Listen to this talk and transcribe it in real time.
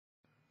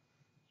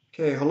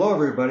Okay, hello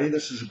everybody.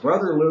 This is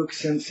Brother Luke,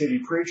 Sin City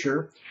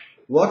Preacher.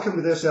 Welcome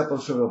to this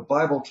episode of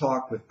Bible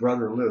Talk with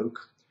Brother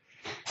Luke.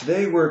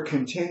 Today we're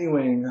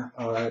continuing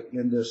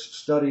in this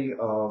study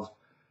of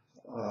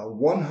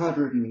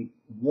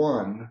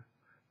 101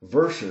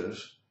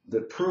 verses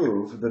that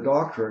prove the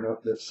doctrine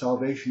that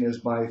salvation is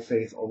by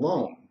faith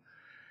alone.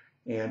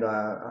 And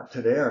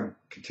today I'm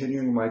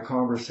continuing my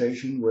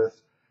conversation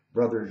with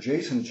Brother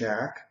Jason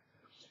Jack.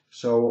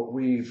 So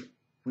we've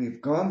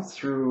gone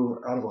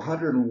through, out of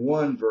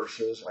 101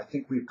 verses, I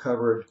think we've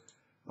covered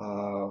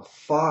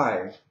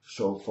 5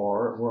 so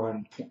far. We're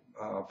on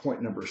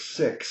point number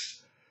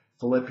 6,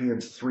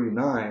 Philippians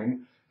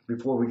 3:9.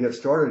 Before we get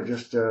started,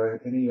 just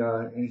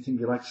anything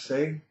you'd like to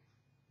say? I was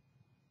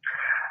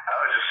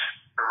just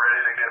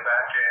ready to get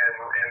back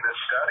in this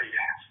study.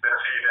 It's been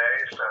a few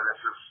days, so this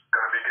is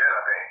going to be good,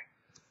 I think.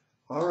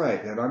 All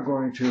right, and I'm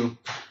going to,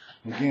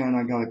 again,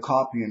 I got to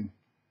copy and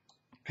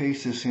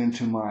paste this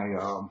into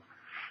my...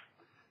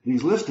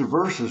 These list of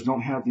verses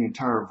don't have the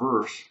entire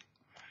verse.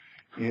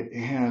 It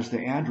has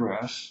the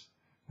address,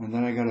 and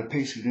then I got to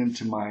paste it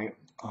into my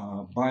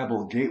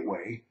Bible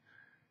Gateway.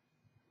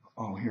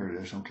 Oh, here it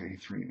is. Okay,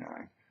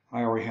 3:9.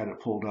 I already had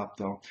it pulled up,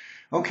 though.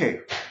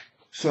 Okay,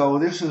 so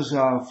this is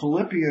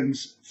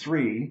Philippians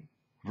 3,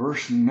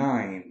 verse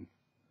 9.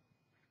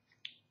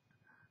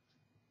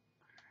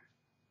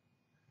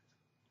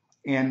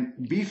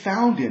 And be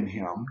found in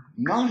him,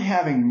 not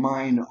having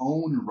mine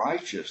own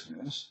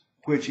righteousness,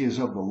 which is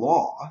of the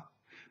law,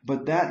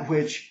 but that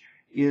which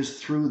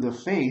is through the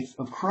faith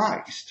of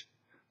Christ,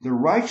 the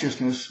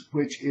righteousness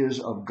which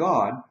is of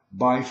God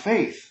by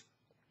faith.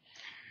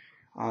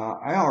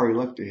 I already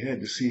looked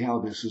ahead to see how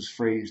this is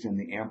phrased in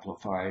the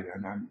Amplified,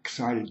 and I'm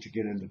excited to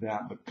get into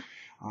that, but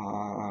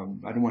I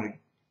don't want to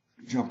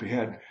jump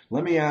ahead.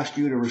 Let me ask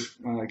you to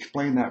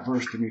explain that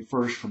verse to me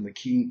first from the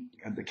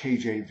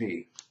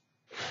KJV.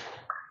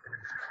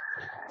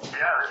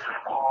 Yeah, this is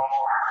Paul.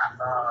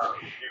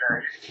 He's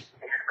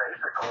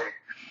basically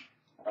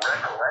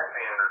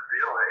recollecting the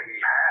zeal that he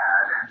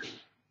had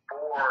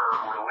for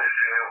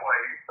religion and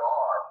what he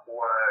thought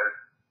was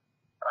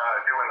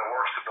doing the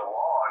works of the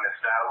law and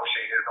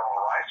establishing his own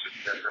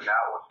righteousness, and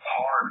that was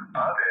part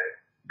of it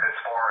as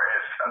far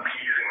as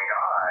appeasing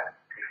God.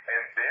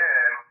 And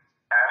then,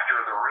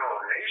 after the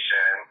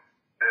realization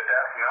that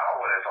that's not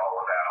what it's all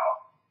about,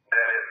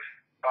 that it's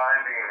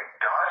finding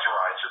God's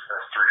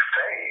righteousness through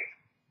faith.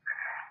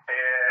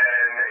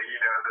 And,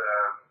 the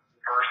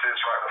verses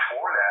right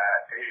before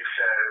that, he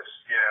says,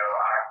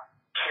 I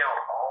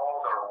count all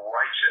the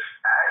righteous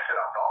acts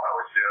that I thought I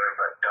was doing,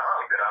 but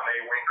dung, that I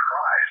may win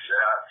Christ,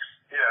 that I,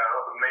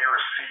 may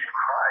receive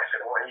Christ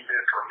and what he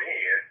did for me.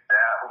 And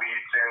that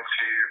leads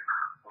into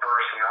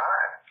verse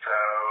 9.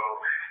 So,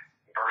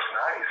 verse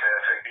 9, he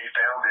says, and be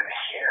found in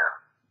him.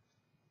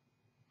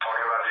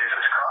 Talking about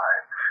Jesus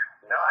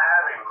Christ. Not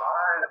having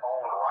mine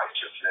own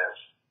righteousness,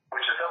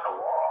 which is of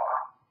the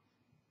law,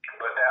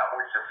 but that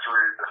which is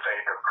through the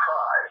faith of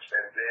Christ.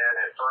 And then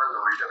it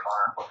further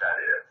redefines what that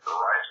is, the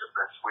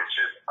righteousness which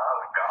is of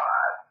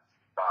God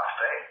by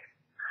faith.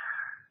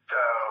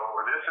 So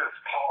this is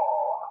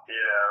Paul,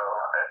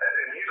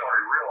 and he's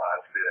already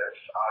realized this.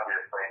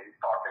 Obviously, he's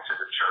talking to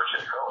the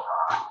church in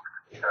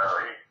Philippi. So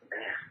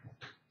he's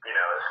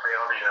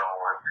expounding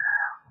on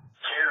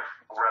his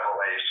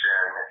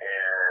revelation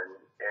and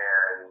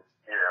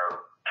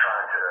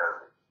trying to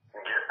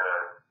get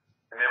the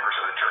members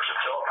of the church of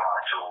Philippi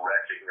to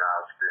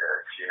recognize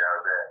this,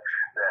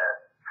 that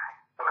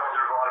because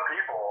there's a lot of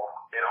people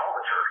in all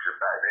the churches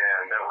back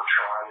then that were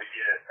trying to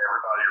get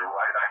everybody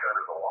right back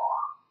under the law.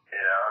 We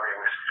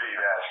see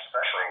that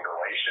especially in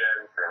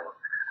Galatians and,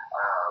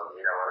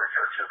 other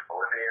churches,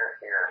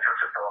 Philippians,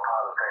 Church of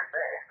Philippi, the same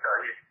thing. So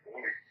he's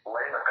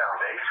laying the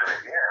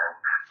foundation again,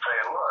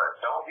 saying, look,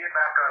 don't get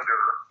back under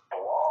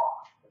the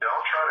law.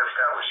 Don't try to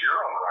establish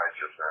your own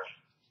righteousness,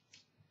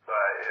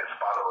 but it's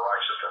by the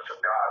righteousness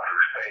of God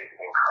through faith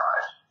in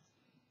Christ.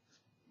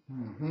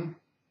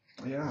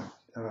 Yeah.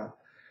 Of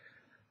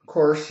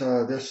course,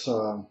 this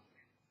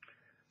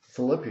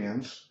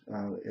Philippians,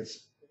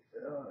 it's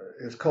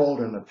called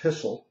an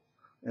epistle.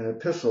 An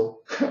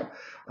epistle,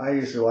 I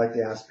usually like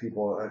to ask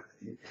people,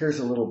 here's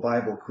a little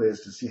Bible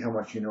quiz to see how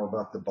much you know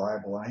about the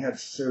Bible. I had a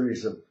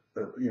series of,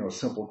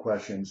 simple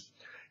questions.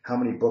 How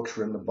many books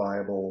were in the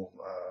Bible?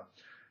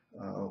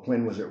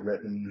 When was it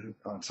written?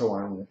 And so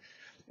on.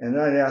 And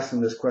then I'd ask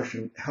them this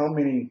question: how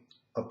many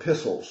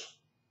epistles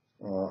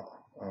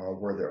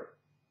were there?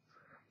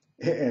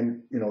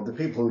 And the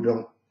people who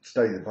don't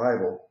study the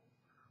Bible,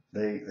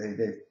 they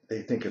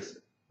think it's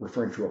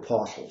referring to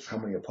apostles. How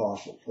many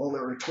apostles? Well,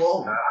 there were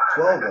 12 of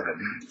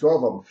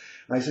them.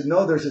 And I said,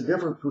 no, there's a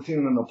difference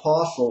between an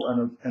apostle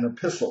and an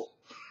epistle.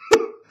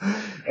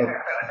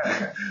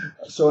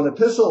 So an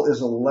epistle is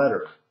a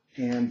letter,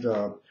 and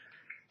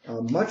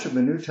much of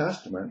the New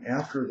Testament,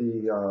 after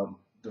the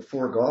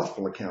 4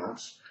 gospel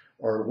accounts,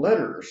 are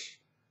letters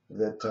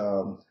that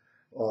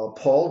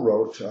Paul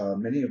wrote.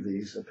 Many of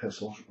these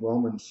epistles,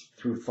 Romans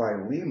through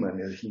Philemon,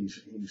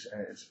 he's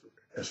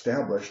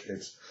established.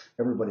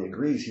 Everybody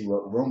agrees he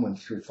wrote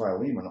Romans through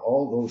Philemon.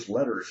 All those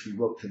letters he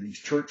wrote to these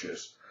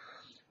churches.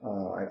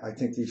 I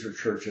think these are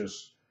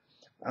churches.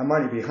 I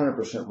might be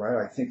 100%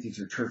 right. I think these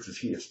are churches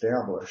he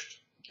established.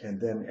 And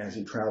then as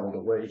he traveled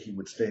away, he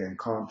would stay in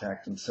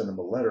contact and send them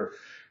a letter,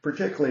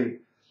 particularly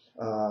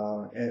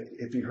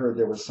if he heard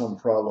there was some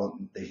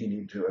problem that he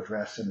needed to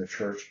address in the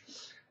church.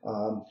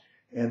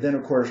 And then,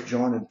 of course,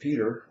 John and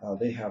Peter,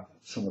 they have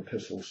some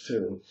epistles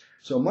too.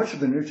 So much of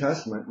the New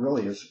Testament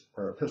really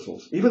are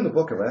epistles. Even the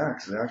book of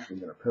Acts is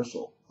actually an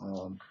epistle.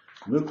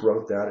 Luke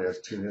wrote that as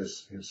to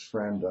his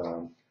friend,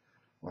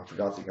 I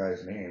forgot the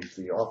guy's name,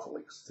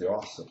 Theophilus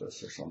or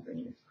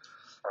something.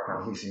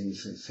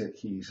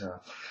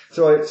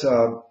 So it's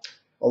a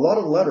lot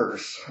of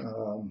letters.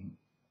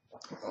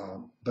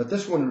 But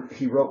this one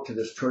he wrote to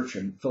this church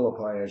in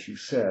Philippi, as you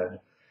said.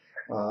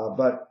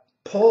 But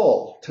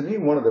Paul, to me,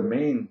 one of the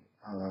main,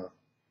 I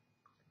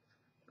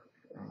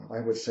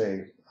would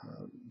say,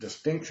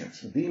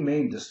 distinctions, the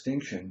main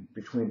distinction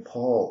between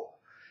Paul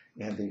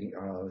and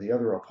the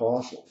other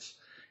apostles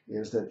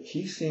is that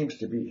he seems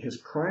to be, his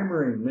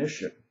primary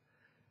mission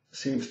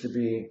seems to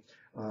be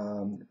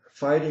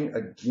fighting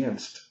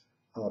against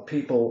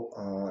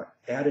people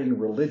adding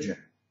religion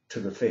to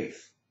the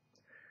faith.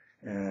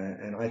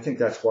 And I think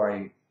that's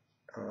why,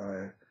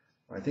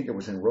 I think it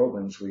was in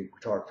Romans we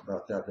talked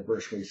about that, the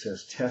verse where he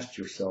says, test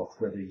yourself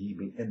whether ye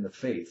be in the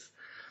faith.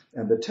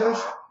 And the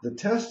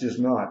test is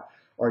not,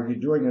 are you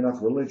doing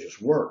enough religious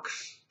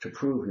works to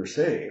prove you're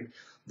saved?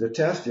 The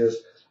test is,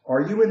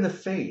 are you in the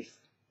faith?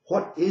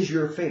 What is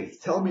your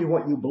faith? Tell me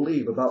what you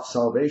believe about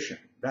salvation.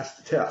 That's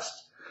the test.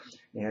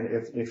 And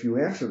if you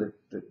answer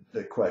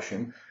the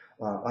question,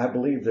 I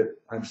believe that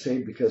I'm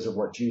saved because of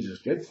what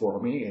Jesus did for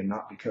me and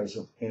not because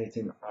of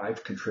anything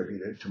I've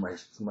contributed to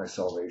my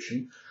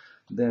salvation,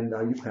 then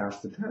you pass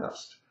the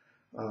test.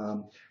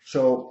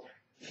 So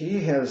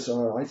he has,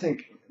 I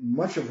think,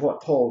 much of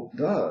what Paul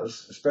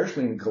does,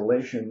 especially in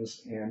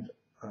Galatians and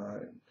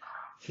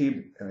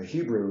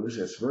Hebrews,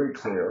 it's very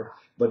clear.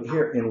 But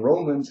here in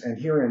Romans and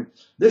here in,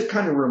 this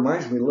kind of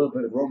reminds me a little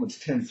bit of Romans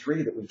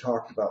 10:3 that we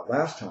talked about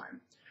last time.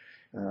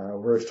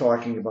 Where it's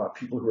talking about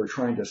people who are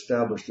trying to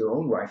establish their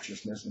own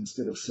righteousness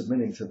instead of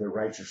submitting to the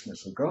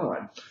righteousness of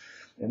God.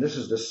 And this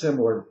is the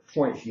similar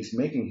point he's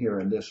making here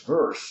in this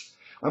verse.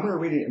 I'm going to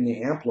read it in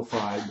the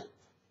Amplified.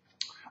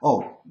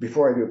 Oh,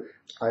 before I do,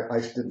 I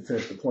didn't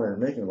finish the point I was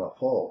making about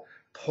Paul.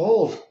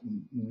 Paul's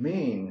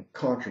main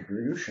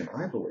contribution,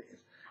 I believe,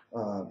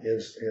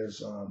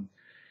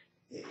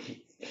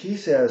 he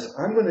says,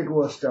 I'm going to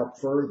go a step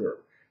further.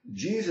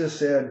 Jesus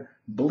said,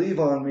 believe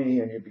on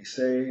me and you'll be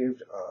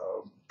saved.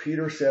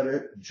 Peter said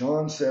it.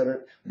 John said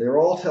it. They're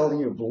all telling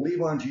you,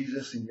 believe on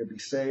Jesus and you'll be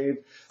saved.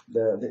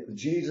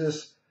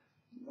 Jesus,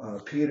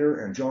 Peter,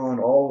 and John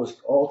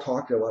all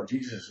talked about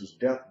Jesus'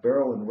 death,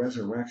 burial, and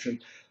resurrection.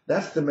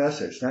 That's the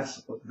message.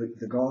 That's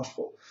the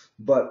gospel.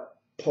 But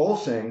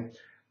Paul's saying,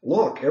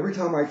 look, every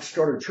time I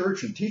start a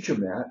church and teach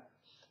them that,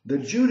 the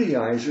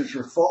Judaizers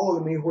are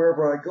following me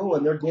wherever I go,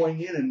 and they're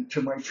going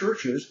into my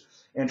churches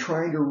and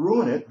trying to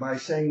ruin it by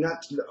saying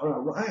that's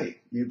not right.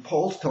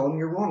 Paul's telling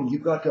you wrong.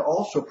 You've got to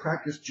also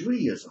practice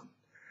Judaism.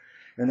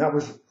 And that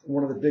was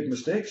one of the big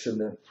mistakes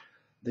in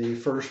the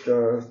first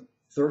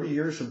 30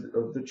 years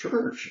of the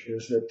church,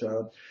 is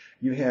that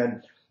you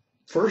had,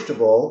 first of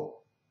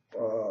all,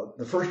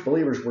 the first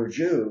believers were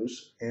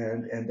Jews,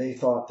 and they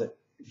thought that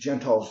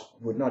Gentiles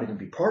would not even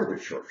be part of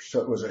the church.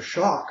 So it was a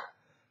shock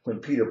when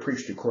Peter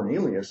preached to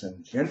Cornelius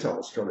and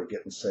Gentiles started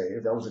getting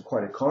saved. That was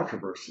quite a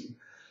controversy.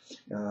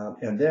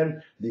 And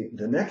then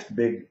the next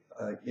big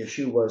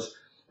issue was,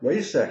 wait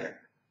a second,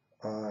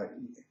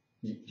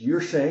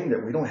 you're saying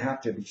that we don't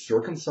have to be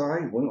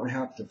circumcised, we don't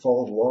have to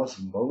follow the laws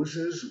of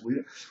Moses,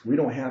 we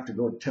don't have to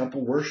go to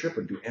temple worship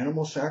and do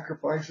animal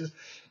sacrifices.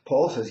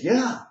 Paul says,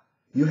 yeah,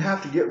 you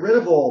have to get rid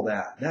of all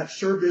that. That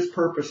served its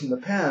purpose in the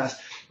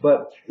past,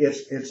 but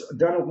it's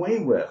done away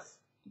with.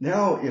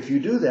 Now, if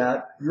you do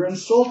that, you're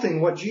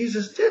insulting what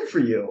Jesus did for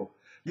you.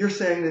 You're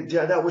saying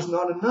that that was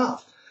not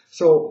enough.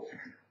 So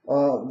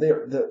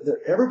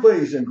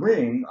everybody's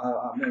agreeing.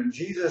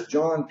 Jesus,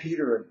 John,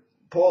 Peter, and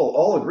Paul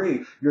all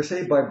agree you're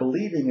saved by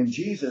believing in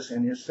Jesus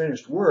and his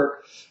finished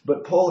work.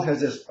 But Paul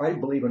has this, I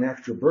believe, an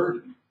extra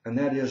burden, and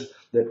that is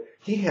that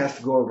he has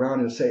to go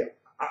around and say,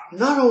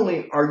 not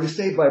only are you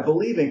saved by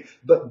believing,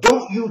 but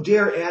don't you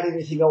dare add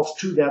anything else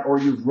to that, or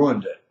you've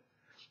ruined it.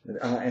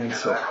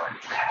 So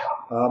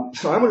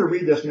I'm going to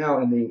read this now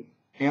in the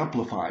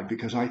Amplified,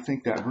 because I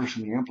think that verse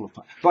in the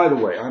Amplified. By the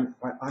way,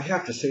 I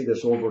have to say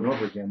this over and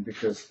over again,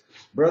 because,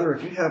 brother,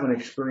 if you haven't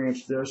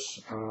experienced this,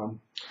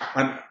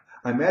 I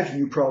imagine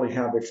you probably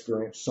have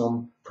experienced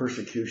some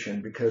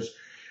persecution because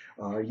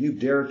you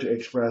dared to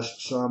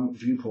express some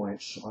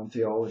viewpoints on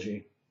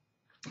theology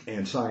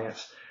and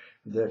science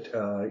that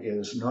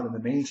is not in the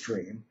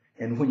mainstream.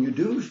 And when you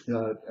do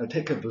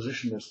take a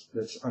position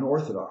that's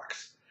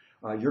unorthodox,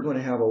 you're going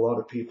to have a lot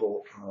of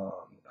people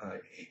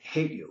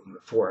hate you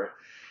for it.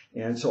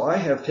 And so I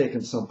have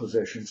taken some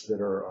positions that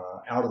are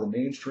out of the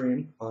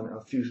mainstream on a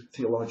few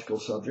theological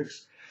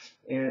subjects.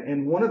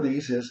 And one of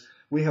these is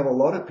we have a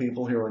lot of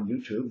people here on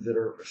YouTube that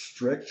are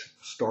strict,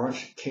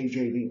 staunch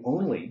KJV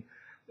only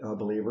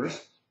believers,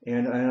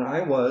 and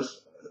I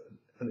was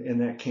in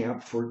that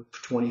camp for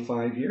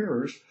 25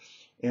 years.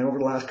 And over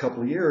the last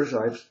couple of years,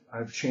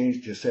 I've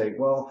changed to say,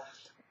 well,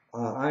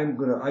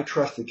 I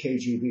trust the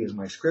KJV as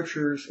my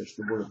scriptures. It's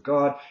the Word of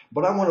God,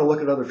 but I want to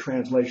look at other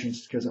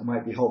translations because it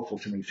might be helpful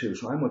to me too.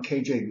 So I'm a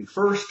KJV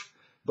first,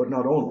 but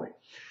not only.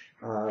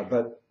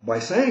 But by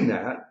saying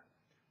that,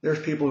 there's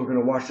people who are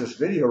going to watch this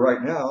video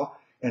right now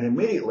and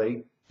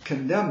immediately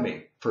condemn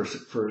me for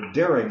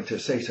daring to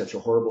say such a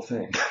horrible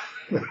thing.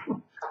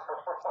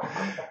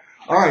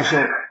 All right,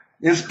 so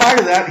in spite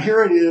of that,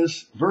 here it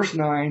is, verse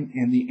 9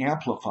 in the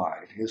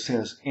Amplified. It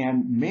says,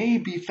 and may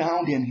be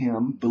found in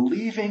him,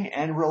 believing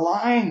and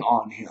relying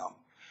on him,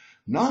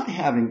 not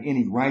having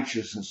any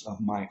righteousness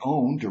of my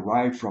own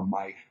derived from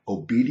my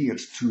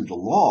obedience to the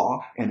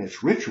law and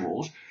its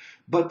rituals,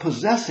 but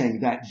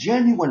possessing that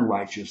genuine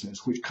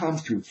righteousness which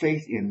comes through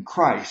faith in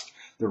Christ,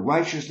 the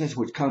righteousness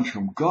which comes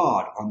from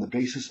God on the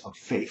basis of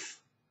faith.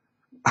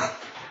 Summed it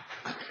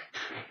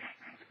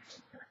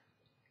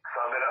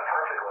up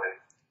perfectly.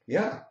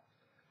 Yeah.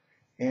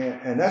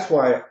 And that's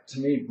why, to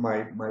me,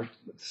 my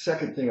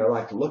second thing I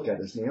like to look at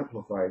is the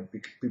Amplified,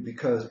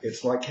 because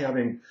it's like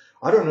having,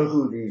 I don't know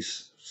who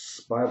these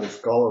Bible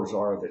scholars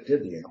are that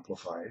did the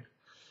Amplified.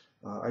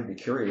 I'd be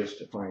curious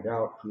to find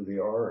out who they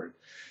are.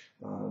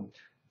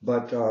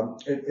 But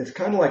it's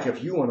kind of like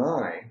if you and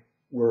I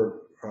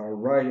were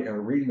writing or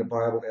reading the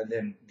Bible and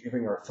then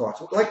giving our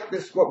thoughts, like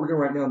this, what we're doing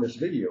right now in this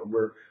video.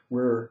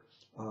 We're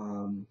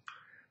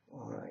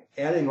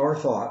adding our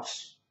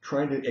thoughts,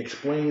 trying to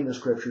explain the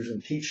scriptures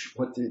and teach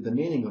what the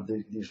meaning of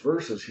these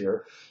verses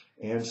here.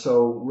 And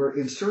so we're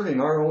inserting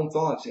our own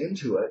thoughts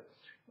into it,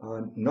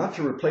 not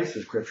to replace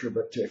the scripture,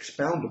 but to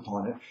expound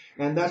upon it.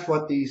 And that's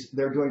what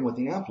they're doing with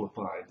the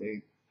Amplified.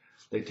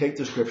 They take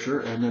the scripture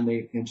and then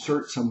they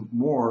insert some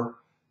more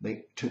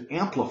to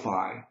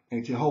amplify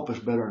and to help us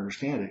better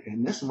understand it.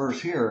 In this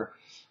verse here,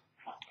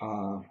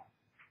 I'm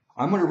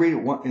going to read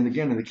it and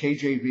again in the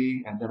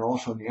KJV and then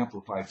also in the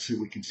Amplified so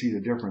we can see the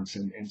difference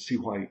and see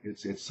why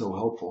it's so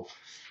helpful.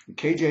 The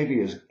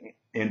KJV is,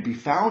 and be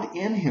found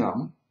in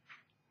him.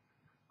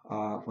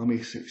 Let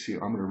me see. I'm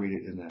going to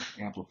read it in the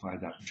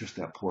Amplified, just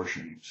that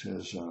portion. It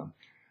says,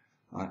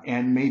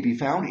 and may be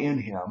found in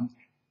him,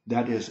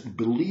 that is,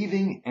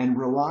 believing and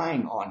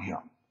relying on him.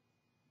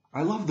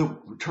 I love the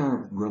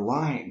term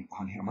relying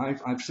on him.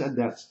 I've said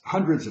that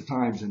hundreds of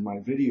times in my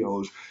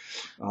videos.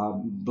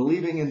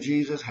 Believing in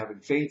Jesus, having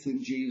faith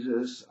in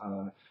Jesus,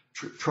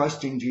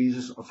 trusting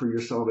Jesus for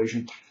your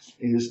salvation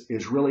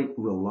is really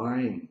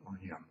relying on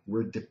him.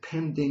 We're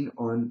depending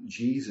on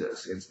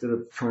Jesus instead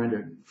of trying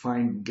to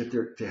get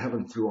there to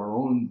heaven through our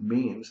own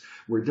means.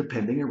 We're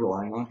depending and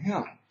relying on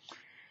him.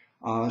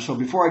 So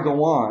before I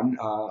go on,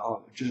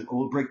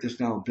 we'll break this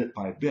down bit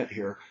by bit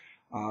here.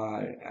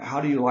 How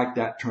do you like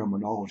that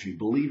terminology,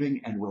 believing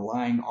and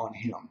relying on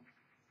him?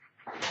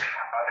 I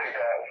think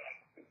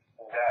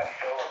that's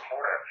so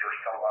important for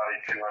somebody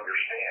to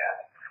understand.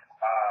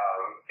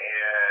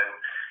 And,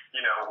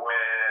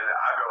 when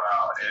I go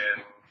out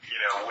and,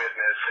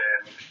 witness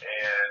and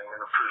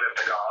present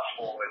the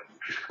gospel and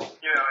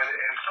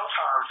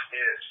sometimes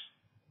it's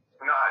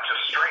not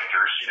just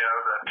strangers,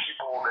 the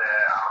people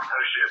that I'm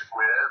associated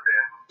with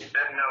and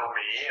that know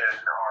me and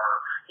are,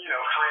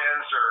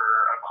 friends or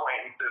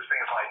acquaintances,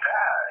 things like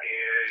that.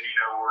 And,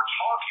 we're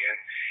talking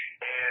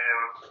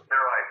and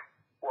they're like,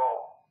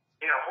 well,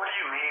 what do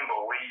you mean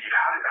believe?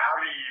 How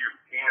do you,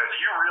 do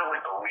you really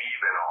believe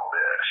in all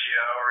this?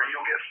 Or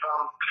you'll get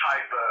some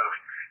type of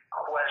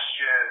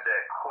question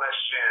that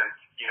questions,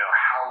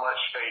 how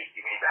much faith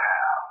you need to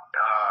have,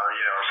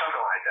 or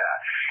something like that.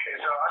 And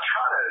so I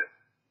try to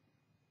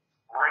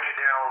break it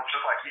down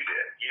just like you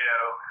did,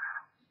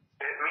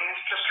 It means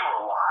just to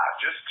rely,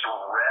 just to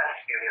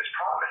rest in his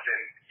promise.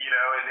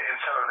 And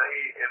so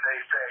if they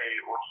say,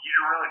 well, do you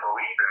really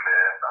believe in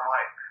this? I'm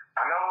like,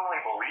 I not only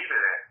believe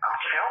in it, I'm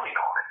counting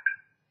on it.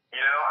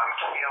 I'm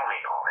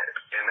counting on it.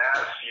 And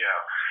that's,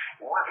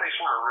 once they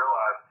sort of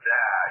realize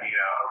that,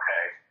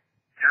 okay,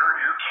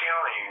 you're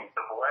counting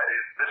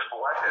this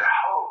blessed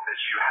hope that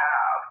you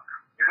have.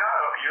 You're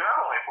not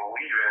only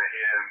believing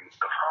in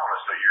the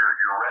promise, but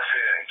you're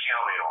resting and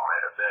counting on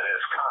it that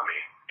it's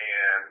coming,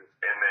 and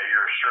that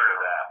you're assured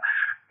of that.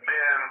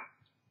 Then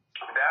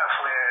that's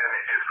when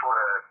it sort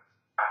of,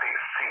 I think,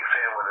 sinks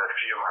in with a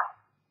few of my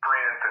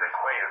friends and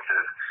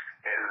acquaintances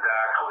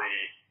exactly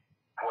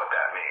what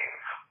that means.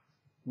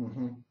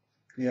 Mm-hmm.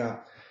 Yeah,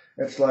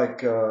 it's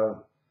like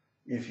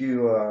if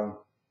you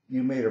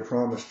made a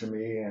promise to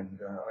me,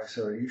 and I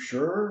said, "Are you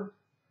sure,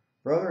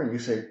 brother?" And you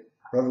say,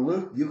 "Brother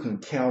Luke, you can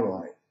count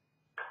on it."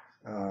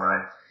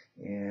 Right.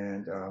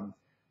 And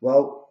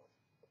well,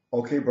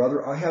 okay,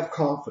 brother, I have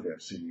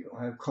confidence in you.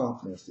 I have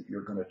confidence that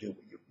you're going to do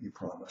what you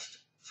promised.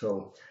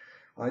 So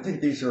I think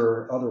these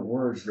are other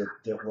words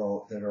that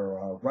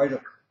are right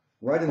up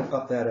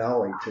that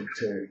alley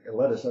to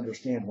let us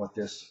understand what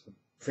this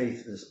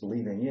faith, this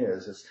believing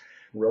is.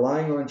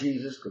 relying on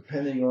Jesus,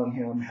 depending on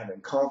Him,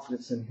 having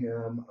confidence in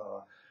Him.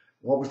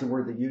 What was the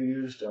word that you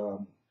used?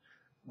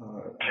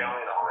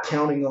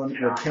 Counting on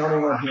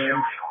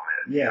Him.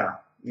 Yeah,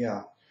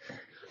 yeah.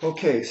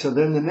 Okay, so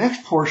then the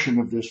next portion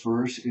of this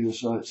verse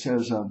is, it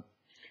says,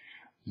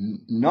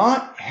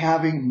 not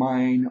having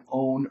mine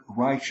own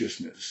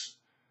righteousness,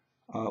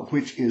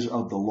 which is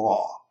of the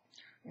law.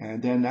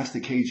 And then that's the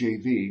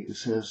KJV. It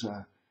says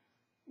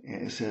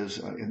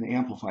in the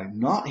Amplified,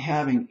 not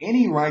having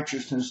any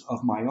righteousness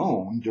of my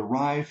own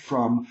derived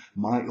from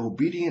my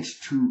obedience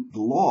to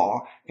the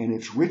law and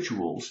its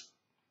rituals.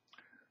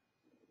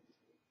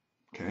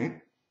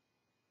 Okay?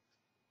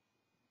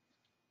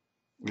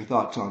 Your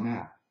thoughts on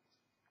that?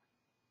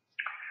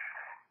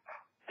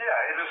 Yeah,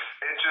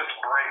 it just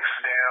breaks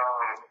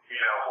down,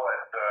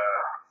 what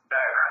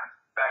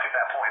back at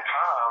that point in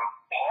time,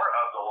 part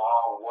of the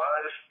law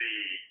was the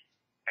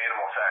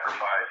animal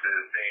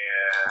sacrifices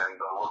and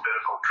the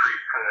Levitical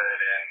priesthood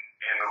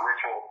and the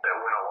rituals that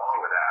went along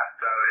with that.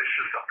 So it's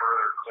just a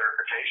further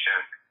clarification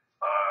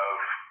of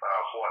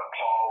what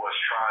Paul was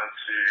trying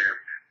to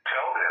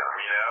tell them,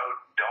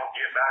 don't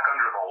get back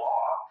under the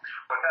law.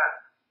 But that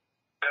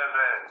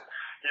doesn't,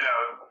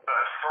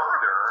 but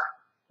further,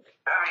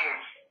 that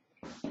means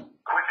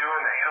quit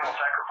doing the animal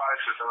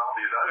sacrifices and all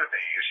these other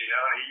things, and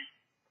he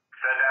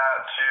said that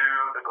to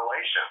the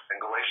Galatians in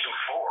Galatians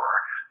 4.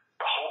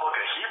 The whole book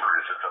of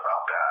Hebrews is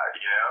about that,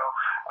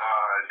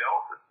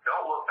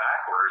 don't look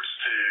backwards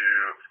to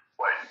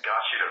what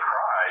got you to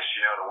Christ,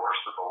 the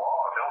worst of the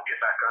law. Don't get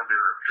back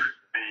under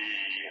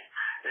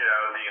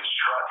the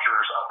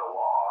instructors of the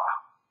law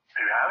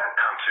who haven't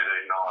come to the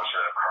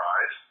acknowledgement of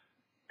Christ,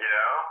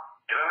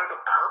 get under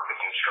the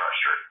perfect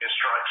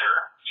instructor,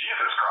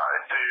 Jesus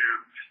Christ, who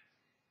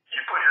you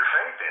put your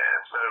faith in.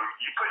 So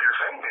you put your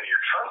faith in,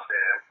 your trust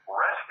in,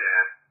 rest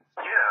in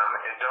Him,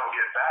 and don't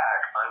get back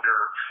under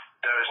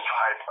those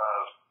type of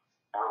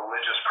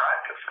religious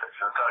practices.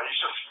 And so he's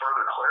just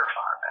further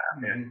clarifying that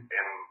in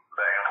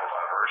the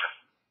Amplified version.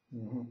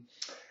 Mm-hmm.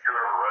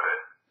 Whoever wrote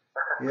it.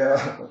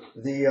 Yeah.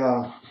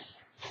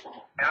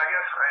 And I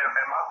guess,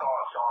 and my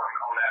thoughts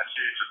on that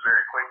too, just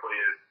very quickly,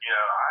 is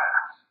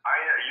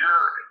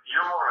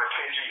you're more of a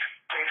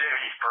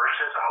KJV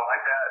versus. I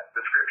like that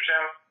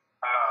description.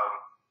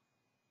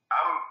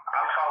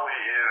 I'm probably,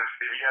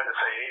 if you had to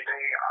say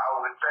anything, I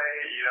would say,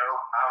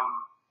 I'm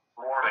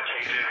more of a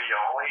KJV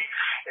only.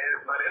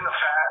 But in the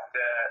fact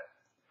that,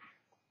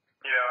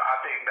 I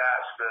think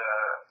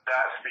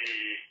that's the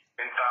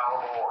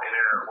infallible,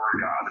 inerrant Word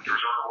of God, the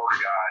preserved Word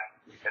of God,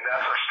 and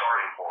that's our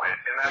starting point,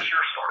 and that's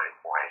your starting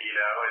point,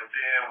 and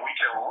then we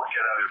can look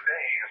at other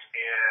things,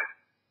 and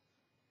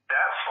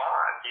that's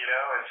fine,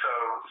 and so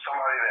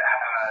somebody that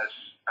has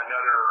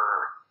another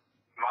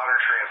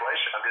modern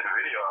translation, I did a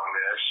video on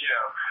this,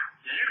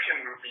 you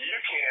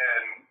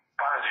can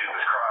find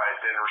Jesus Christ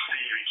and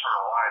receive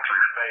eternal life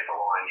through faith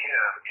alone in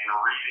Him in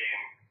reading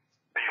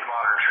these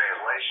modern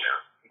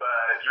translations.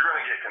 But you're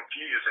going to get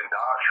confused in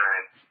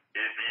doctrine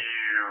if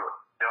you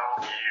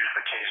don't use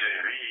the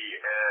KJV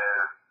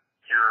as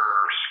your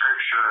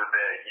scripture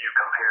that you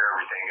compare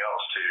everything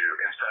else to.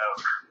 And so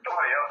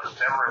somebody else is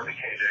never in the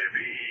KJV,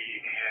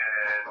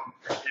 and,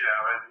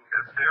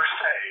 and they're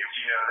saved.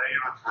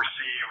 They've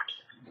received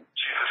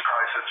Jesus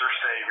Christ as their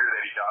Savior,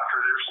 that He died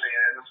for their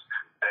sins,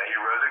 that He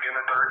rose again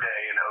the third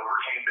day and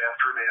overcame death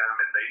for them,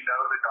 and they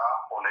know the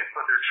gospel, and they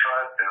put their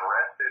trust and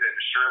rested and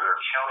sure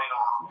they're counting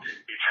on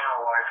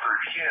eternal life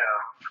through Him.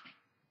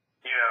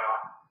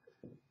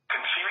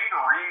 Continue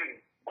to read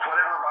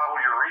whatever Bible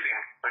you're reading,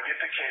 but get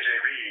the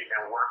KJV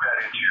and work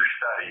that into your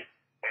study.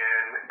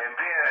 And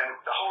then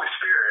the Holy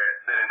Spirit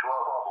that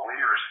indwells all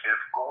believers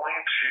is going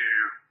to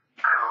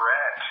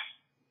correct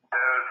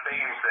those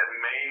things that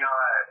may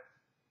not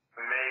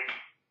make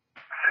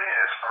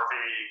sense or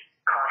be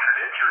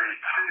contradictory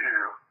to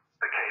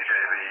the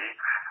KJV,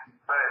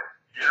 but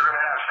you're going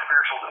to have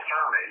spiritual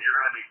discernment. You're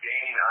going to be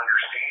gaining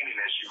understanding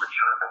as you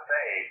mature in the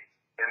faith,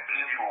 and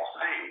then you will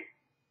see.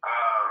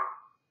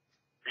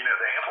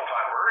 The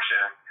Amplified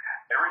version,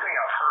 everything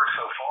I've heard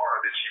so far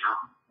that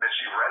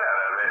you read out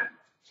of it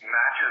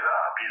matches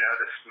up.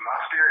 My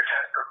spirit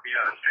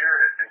the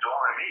Spirit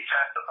indwelling me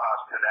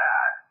testifies to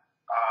that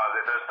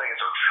those things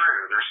are true.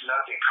 There's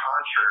nothing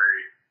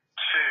contrary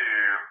to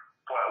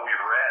what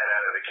we've read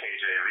out of the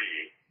KJV.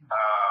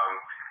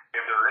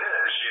 If there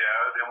is,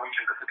 then we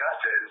can discuss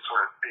it and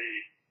sort of see,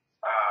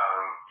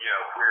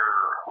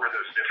 where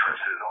those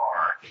differences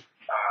are.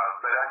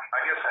 But I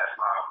guess that's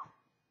my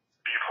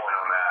viewpoint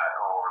on that,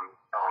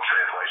 on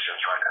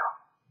translations right now.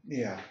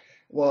 Yeah.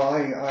 Well,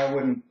 I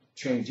wouldn't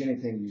change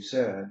anything you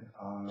said.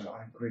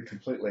 I agree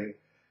completely,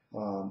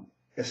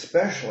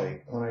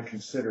 especially when I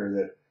consider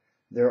that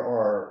there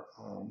are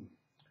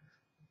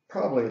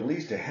probably at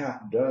least a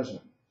half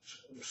dozen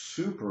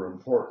super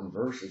important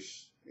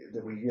verses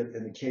that we get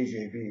in the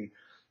KJV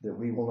that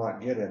we will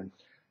not get in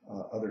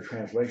other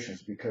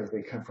translations because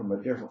they come from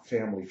a different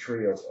family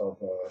tree of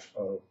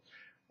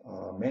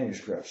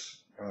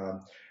manuscripts.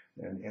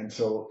 And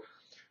so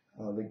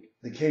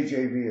the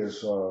KJV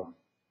is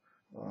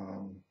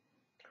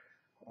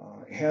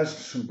It has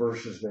some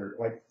verses there,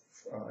 like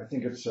I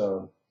think it's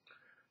 1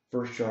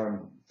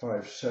 John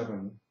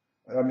 5:7.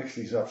 I mix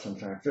these up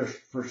sometimes.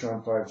 1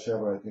 John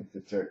 5:7. I think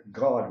that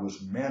God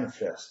was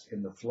manifest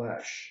in the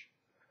flesh.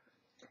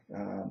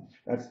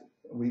 That's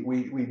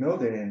we know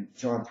that in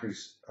John 3,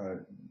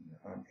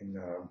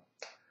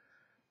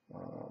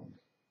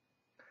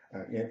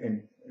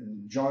 in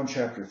John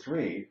chapter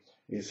 3,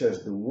 it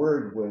says the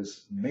Word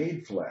was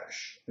made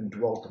flesh and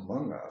dwelt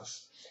among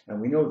us,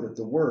 and we know that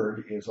the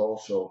Word is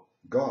also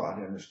God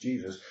and is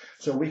Jesus.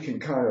 So we can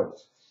kind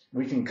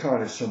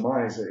of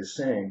surmise that it's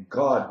saying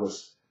God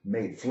was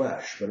made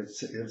flesh, but it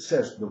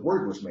says the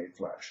Word was made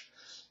flesh.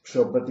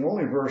 So, but the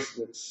only verse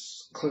that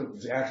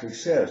actually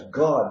says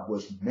God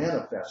was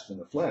manifest in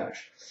the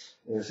flesh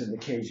is in the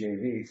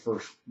KJV, 1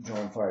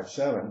 John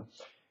 5:7,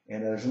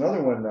 and there's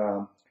another one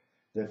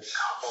that's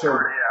so. Yeah,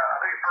 I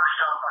think 1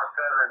 John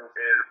 5:7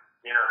 is,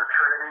 the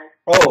Trinity.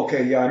 Oh,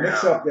 okay, yeah, I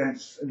mix up. Then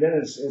it's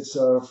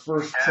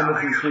 1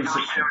 Timothy 3:16. 1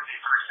 Timothy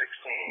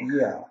 3:16.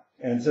 Yeah,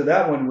 and so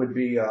that one would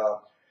be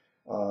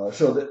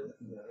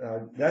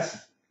that's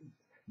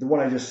the one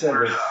I just said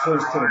was 1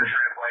 Timothy.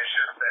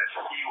 Translation says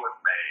he was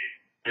made.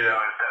 Instead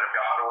of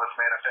God was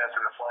manifest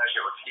in the flesh,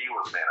 it was he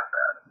was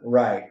manifest.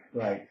 Right.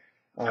 So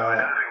it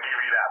doesn't give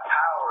you that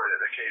power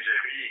that the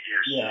KJV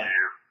gives you,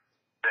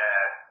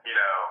 that,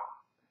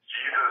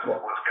 Jesus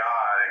was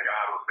God and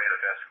God was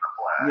manifest in the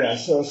flesh. Yeah,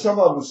 so some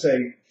of them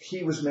say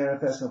he was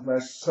manifest in the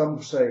flesh,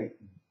 some say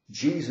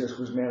Jesus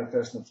was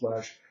manifest in the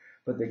flesh,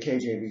 but the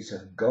KJV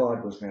says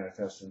God was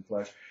manifest in the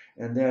flesh.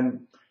 And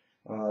then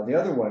the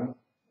other one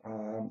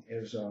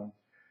is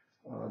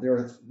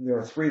there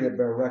are three that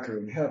bear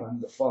record in heaven: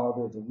 the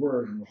Father, the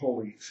Word, and the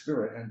Holy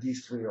Spirit, and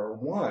these three are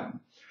one.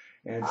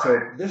 And so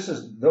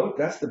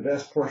that's the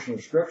best portion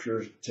of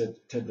scriptures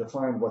to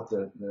define what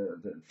the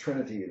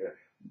Trinity,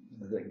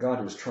 that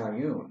God is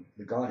triune,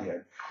 the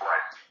Godhead.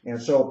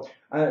 And so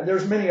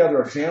there's many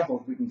other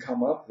examples we can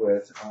come up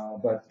with,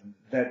 but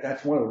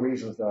that's one of the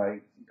reasons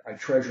that I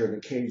treasure the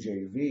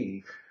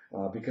KJV,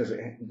 because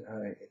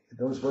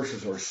those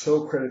verses are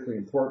so critically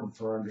important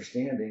for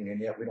understanding,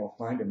 and yet we don't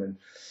find them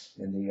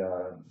in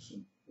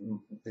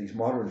these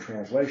modern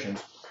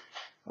translations.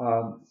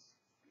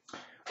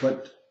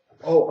 But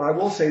I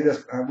will say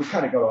this: we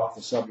kind of got off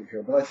the subject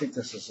here, but I think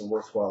this is a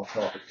worthwhile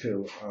topic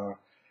too.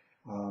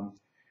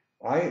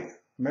 I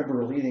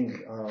remember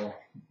leading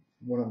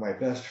one of my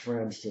best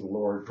friends to the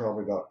Lord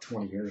probably about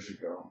 20 years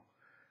ago,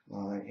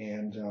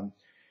 and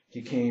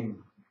he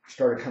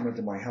started coming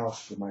to my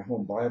house for my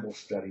home Bible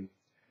study,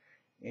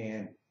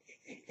 and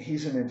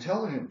he's an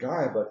intelligent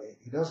guy, but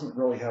he doesn't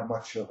really have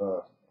much of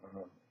a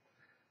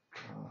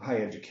high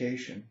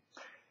education,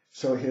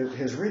 so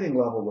his reading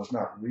level was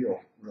not real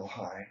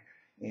high,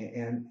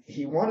 and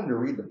he wanted to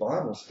read the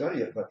Bible,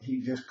 study it, but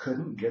he just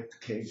couldn't get the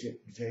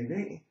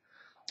KJV,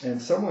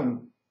 and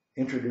someone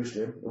introduced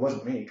him. It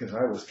wasn't me, because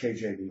I was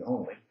KJV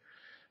only,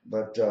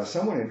 but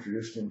someone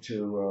introduced him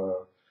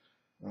to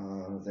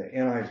the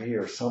NIV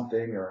or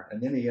something,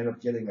 and then he ended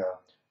up getting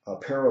a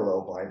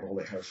parallel Bible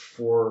that has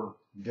 4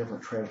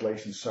 different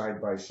translations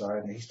side by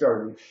side,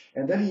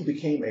 and then he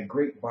became a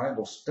great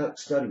Bible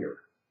studier,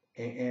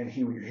 and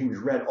he was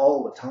read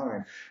all the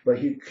time, but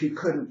he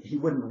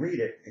wouldn't read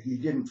it. He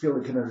didn't feel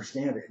he could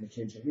understand it in the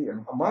KJV.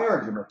 And my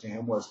argument to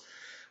him was,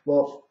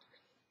 well,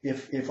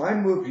 if I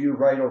moved you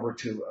right over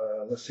to,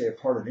 let's say, a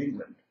part of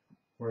England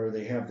where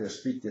they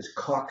speak this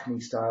Cockney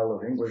style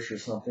of English or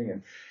something,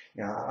 and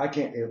I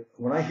can't.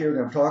 When I hear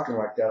them talking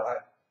like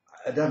that,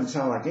 it doesn't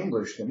sound like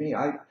English to me.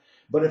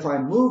 But if I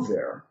moved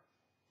there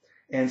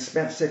and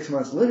spent 6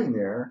 months living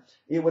there,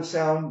 it would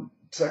sound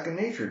second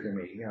nature to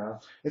me.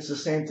 It's the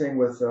same thing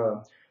with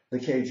the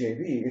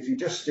KJV. If you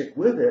just stick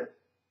with it,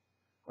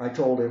 I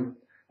told him,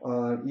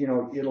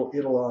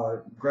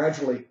 it'll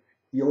gradually,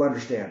 you'll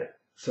understand it.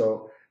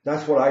 So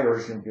that's what I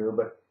urge him to do.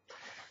 But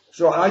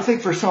so I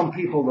think for some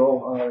people,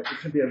 though, it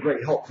can be a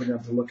great help for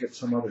them to look at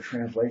some other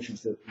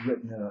translations that are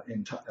written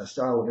in a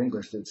style of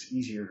English that's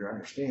easier to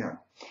understand.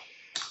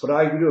 But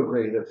I do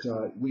agree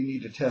that we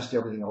need to test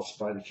everything else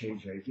by the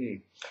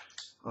KJV.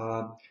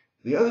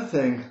 The other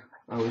thing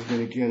I was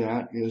going to get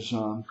at is,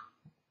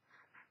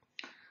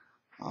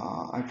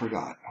 I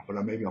forgot,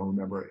 but maybe I'll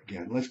remember it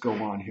again. Let's go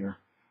on here.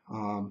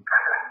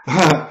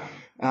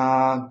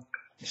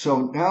 So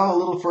now a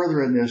little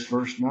further in this,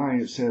 verse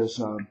 9, it says,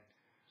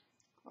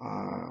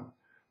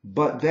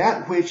 but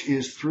that which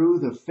is through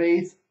the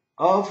faith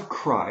of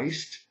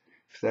Christ,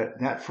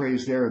 that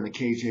phrase there in the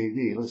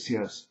KJV, let's see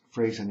that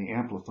phrase in the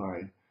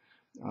Amplified,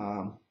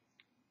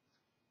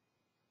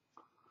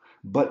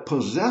 but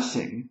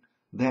possessing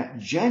that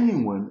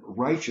genuine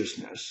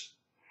righteousness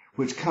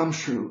which comes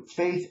through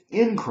faith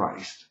in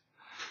Christ.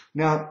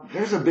 Now,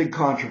 there's a big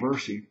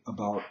controversy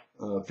about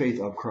faith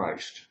of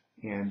Christ,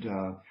 and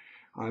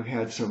I've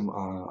had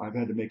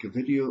to make a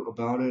video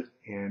about it,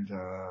 and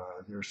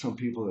there are some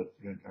people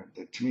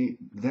that to me,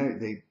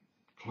 they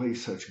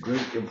place such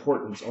great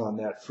importance on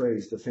that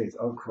phrase, the faith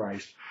of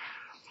Christ.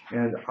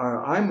 And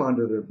I'm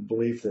under the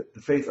belief that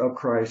the faith of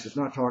Christ is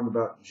not talking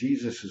about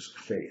Jesus'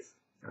 faith.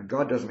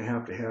 God doesn't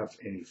have to have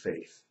any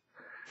faith.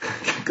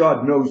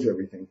 God knows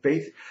everything.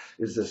 Faith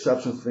is the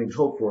substance of things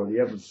hoped for, the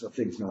evidence of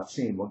things not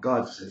seen. Well,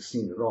 God has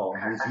seen it all.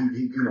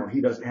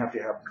 He doesn't have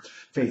to have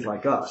faith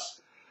like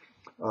us.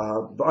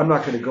 But I'm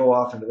not going to go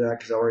off into that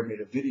because I already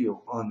made a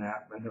video on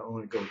that. I don't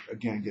want to go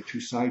again and get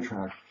too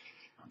sidetracked.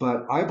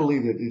 But I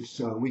believe that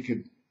it's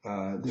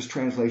this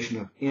translation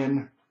of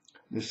in,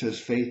 this says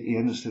faith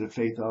in instead of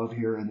faith of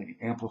here in the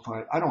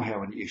Amplified. I don't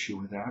have any issue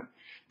with that.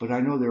 But I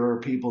know there are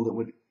people that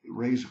would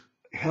raise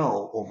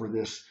hell over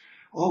this.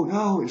 Oh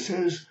no, it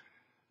says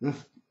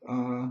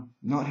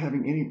not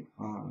having any.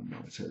 No,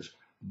 it says,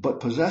 but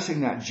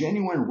possessing that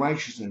genuine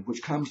righteousness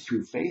which comes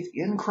through faith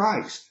in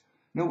Christ.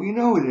 No, we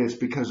know it is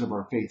because of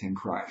our faith in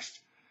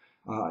Christ.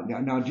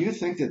 Now, do you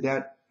think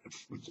that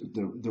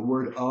the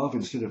word of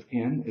instead of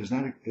in is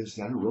that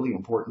a really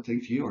important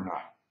thing to you or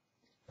not?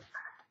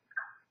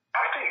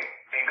 I think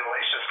in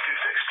Galatians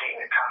 2:16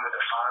 it kind of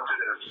defines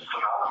it as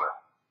synonymous.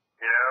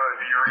 You know,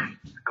 if you read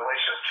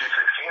Galatians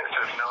 2:16, it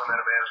says, "Knowing that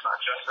a man is not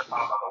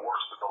justified by the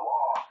works of the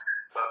law,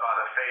 but by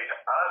the faith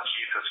of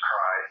Jesus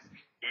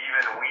Christ,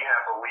 even we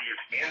have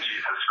believed in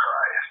Jesus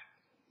Christ."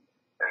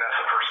 And that's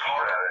the first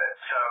part of it.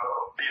 So,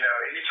 you know,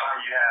 anytime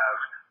you have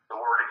the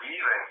word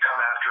even come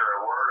after a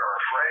word or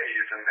a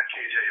phrase in the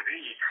KJV,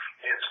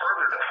 it's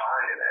further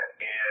defining it.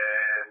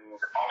 And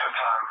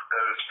oftentimes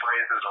those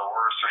phrases or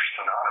words are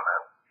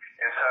synonymous.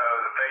 And so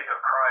the faith of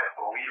Christ,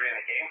 believing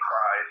in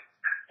Christ,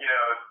 you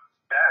know,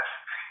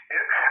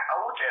 I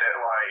look at it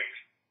like,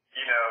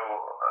 you know,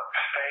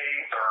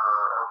 faith or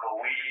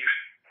belief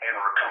and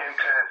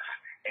repentance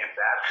and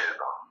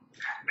baptism.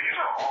 These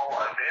are all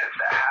events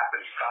that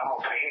happen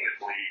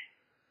simultaneously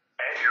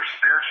at your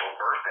spiritual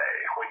birthday.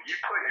 When you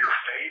put your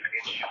faith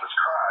in Jesus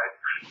Christ,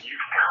 you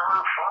turn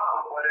from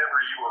whatever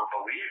you were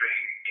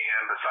believing in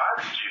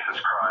besides Jesus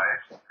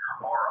Christ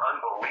or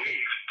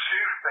unbelief to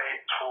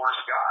faith towards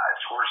God,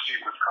 towards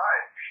Jesus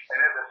Christ. And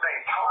at the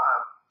same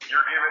time,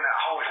 you're given that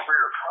Holy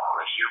Spirit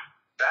promise. You're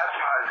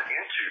baptized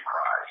into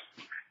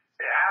Christ.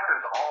 It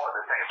happens all at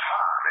the same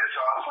time. And so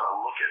I sort of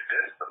look at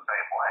this the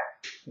same way.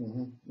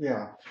 Mm-hmm.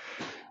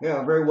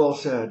 Yeah, very well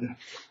said.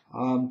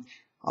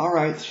 All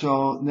right,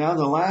 so now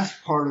the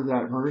last part of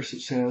that verse,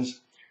 it says,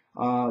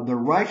 the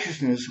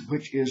righteousness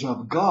which is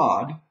of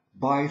God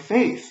by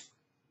faith.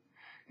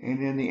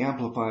 And in the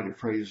Amplified, it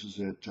phrases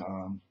it,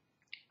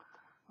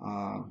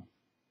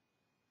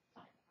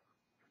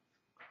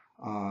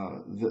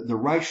 the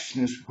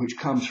righteousness which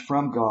comes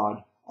from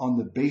God on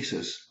the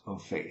basis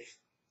of faith.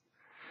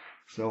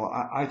 So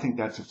I think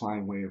that's a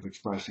fine way of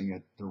expressing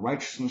it. The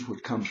righteousness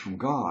which comes from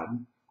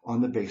God on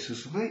the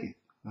basis of faith,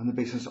 on the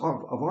basis of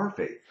our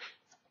faith.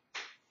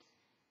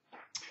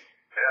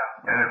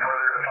 Yeah, and it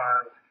further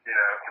defines, you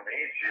know, to me,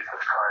 Jesus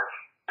Christ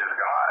is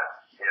God,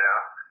 you know.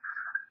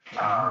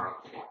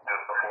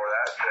 Just before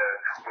that says,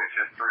 which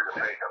is through the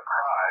faith of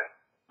Christ,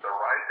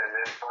 and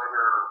then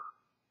further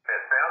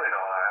expounding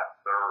on that,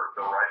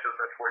 the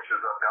righteousness which is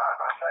of God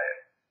by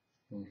faith.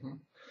 Mm-hmm.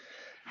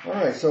 All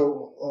right,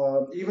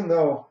 so even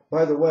though,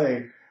 by the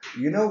way,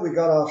 you know, we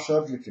got off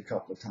subject a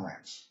couple of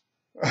times,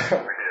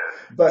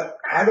 but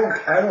I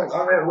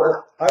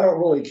don't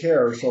really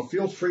care. So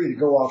feel free to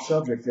go off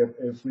subject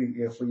if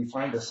we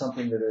find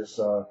something that is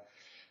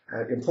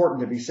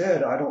important to be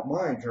said. I don't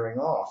mind veering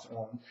off.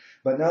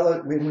 But now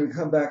that when we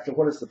come back to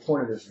what is the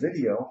point of this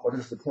video, what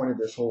is the point of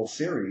this whole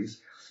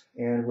series,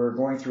 and we're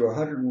going through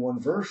 101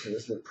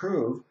 verses that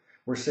prove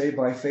we're saved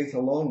by faith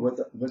alone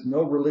with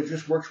no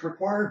religious works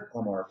required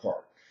on our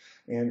part.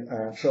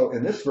 And so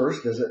in this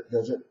verse, does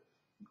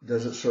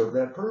it serve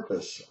that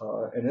purpose?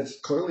 And it's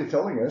clearly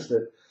telling us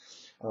that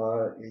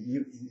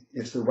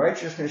it's the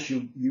righteousness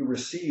you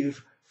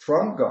receive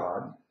from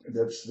God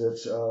that's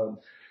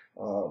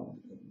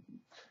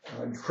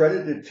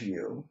credited to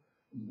you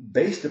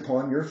based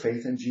upon your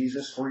faith in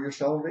Jesus for your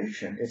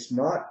salvation. It's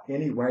not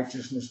any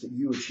righteousness that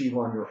you achieve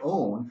on your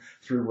own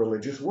through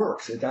religious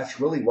works. That's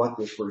really what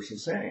this verse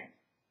is saying.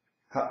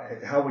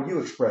 How would you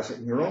express it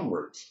in your own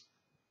words?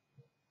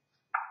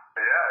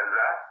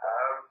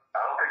 I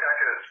don't think I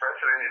could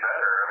express it any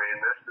better. I mean,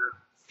 this is,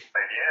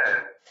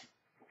 again,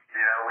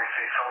 you know, we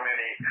see so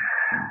many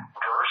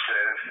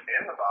verses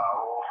in the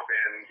Bible,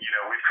 and, you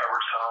know, we've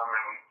covered some,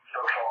 and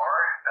so far,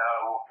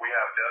 we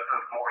have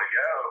dozens more to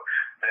go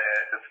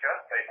that discuss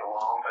faith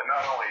alone, but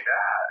not only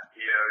that,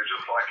 you know,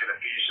 just like in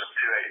Ephesians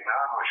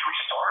 2:8-9, which we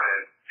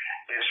started,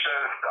 it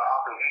shows the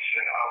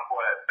opposition of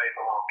what faith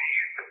alone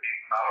means. It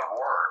means not of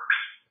works.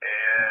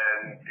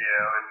 And, you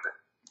know,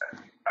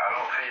 I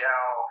don't see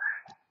how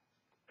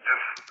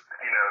just,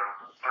 you know,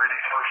 through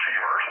these first few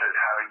verses,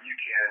 how you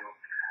can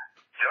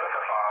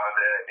justify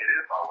that it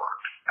is by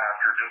works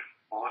after just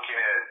looking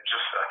at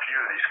just a few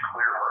of these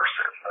clear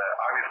verses. But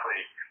obviously,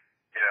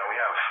 you know, we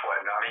have,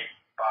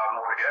 95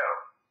 more to go.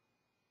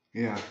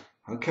 Yeah.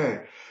 Okay.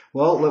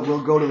 Well,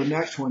 we'll go to the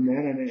next one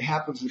then, and it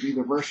happens to be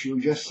the verse you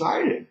just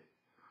cited,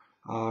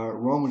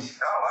 Romans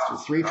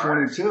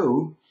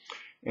 3:22,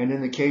 and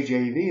in the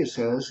KJV it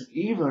says,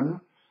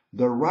 even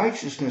the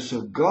righteousness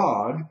of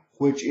God,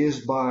 which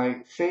is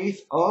by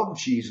faith of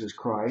Jesus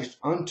Christ,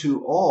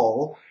 unto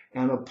all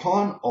and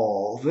upon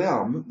all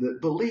them that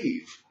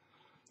believe.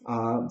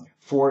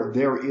 For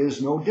there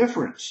is no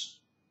difference.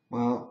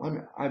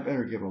 Well, I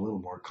better give a little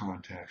more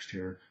context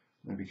here,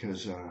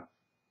 because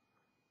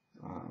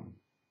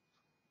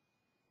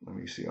let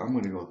me see. I'm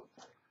going to go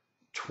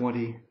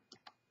 20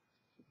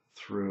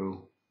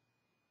 through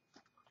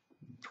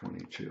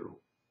 22.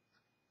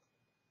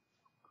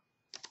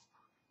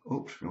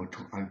 Oops, no,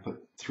 I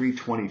put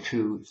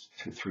 322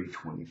 to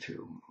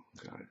 322.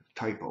 Got it.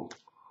 Typo.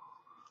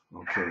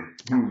 Okay.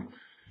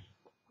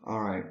 All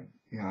right.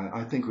 Yeah,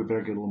 I think we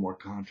better get a little more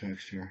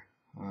context here.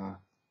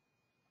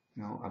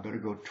 No, I better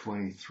go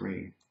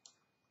 23.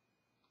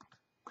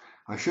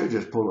 I should have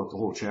just pulled up the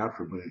whole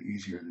chapter, but it's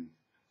easier than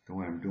the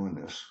way I'm doing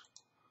this.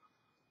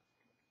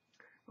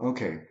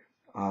 Okay.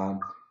 I'm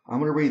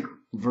going to read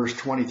verse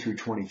 20 through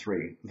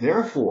 23.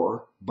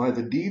 Therefore, by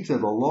the deeds of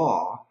the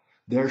law,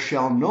 there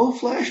shall no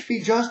flesh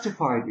be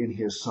justified in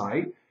his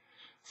sight,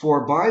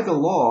 for by the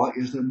law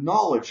is the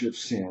knowledge of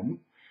sin,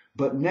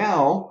 but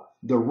now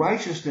the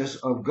righteousness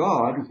of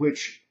God,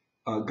 which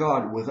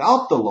God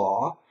without the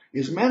law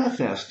is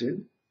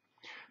manifested,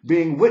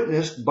 being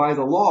witnessed by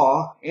the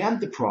law and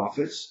the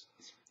prophets,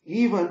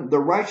 even the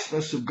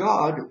righteousness of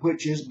God,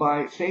 which is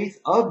by faith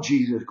of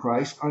Jesus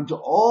Christ, unto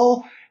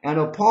all and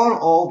upon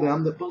all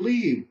them that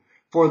believe.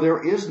 For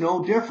there is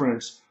no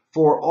difference,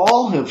 for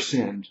all have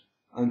sinned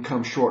and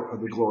come short of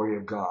the glory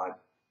of God.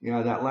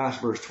 Yeah, that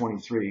last verse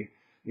 23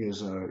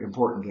 is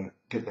important to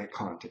get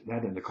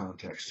that into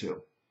context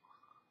too.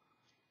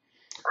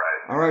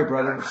 All right,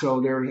 brother. So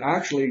there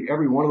actually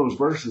every one of those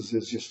verses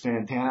is just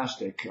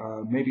fantastic.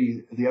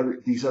 Maybe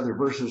these other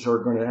verses are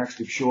going to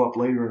actually show up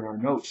later in our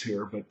notes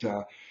here, but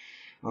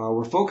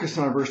we're focused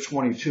on verse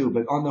 22.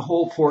 But on the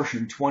whole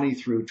portion, 20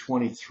 through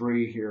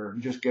 23 here,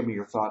 just give me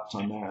your thoughts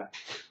on that.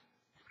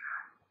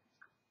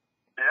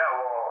 Yeah,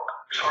 well,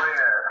 starting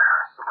at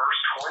verse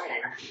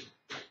 20,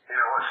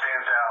 what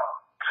stands out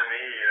to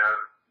me,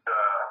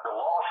 the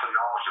law is the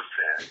knowledge of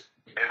sin.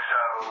 And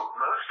so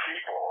most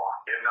people,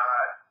 if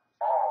not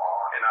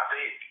all, and I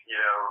think,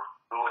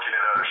 looking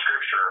at other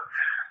scripture,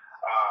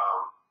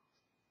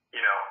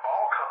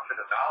 all come to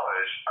the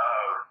knowledge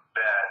of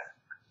that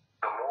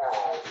the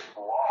moral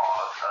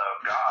laws of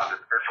God, the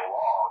spiritual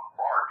laws,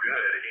 are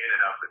good in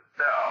and of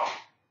itself.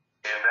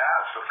 And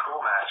that's the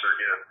schoolmaster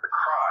gives to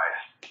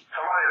Christ.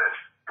 Somebody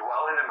that's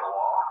dwelling in the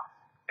law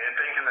and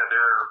thinking that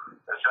they're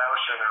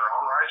establishing their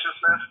own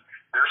righteousness,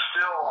 they're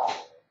still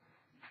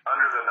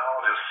under the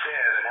knowledge of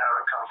sin and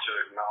haven't come to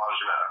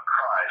acknowledgement of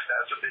Christ.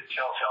 That's a big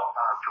telltale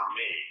sign for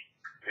me.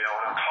 When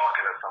I'm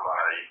talking to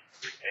somebody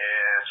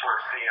and sort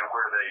of seeing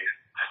where they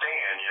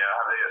stand,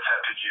 have they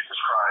accepted Jesus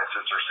Christ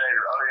as their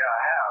Savior? Oh yeah,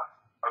 I have.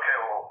 Okay,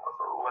 well,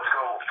 let's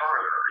go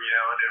further,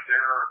 and if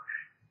they're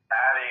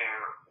adding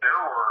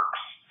their works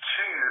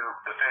to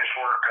the finished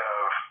work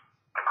of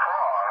the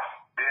cross,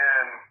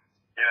 then,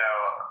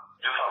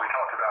 just like we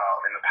talked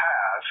about in the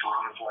past,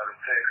 Romans 11:6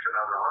 and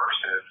other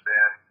verses,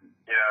 then,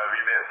 if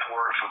you miss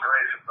works with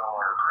grace, it's no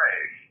longer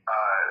grace.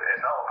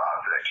 It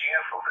nullifies it, it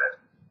cancels it.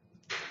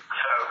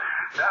 So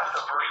that's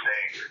the first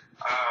thing.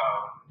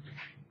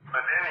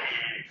 But then he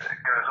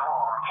goes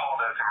on, Paul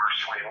does in verse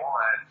 21,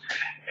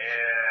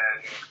 and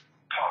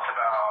talks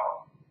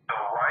about the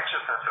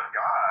righteousness of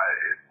God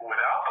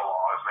without the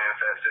law is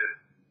manifested.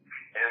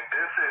 And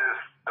this is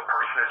the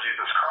person of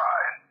Jesus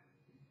Christ.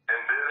 And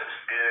this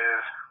is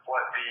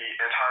what the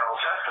entire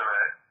Old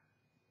Testament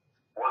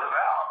was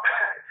about.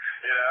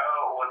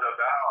 Was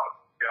about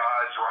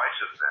God's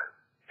righteousness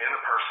in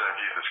the person of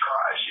Jesus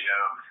Christ.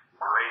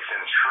 Grace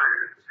and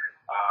truth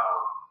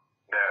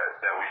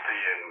that we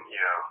see in,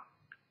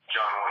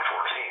 John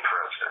 1:14, for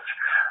instance.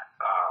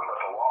 But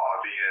the law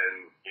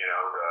being,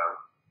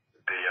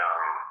 the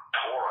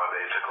Torah,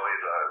 basically,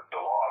 the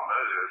law of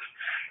Moses,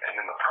 and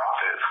then the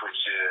prophets,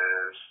 which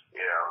is,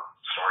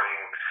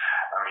 starting,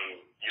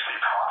 you see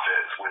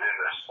prophets within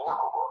the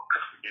historical books.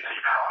 You see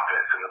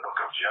prophets in the book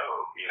of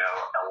Job,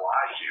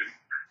 Elihu,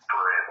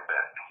 for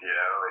instance,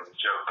 in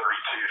Job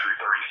 32 through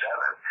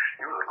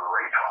 37. He was a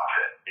great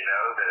prophet,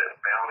 that had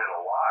founded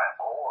a lot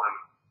on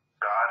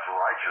God's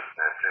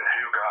righteousness and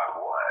who God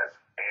was.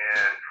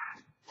 And,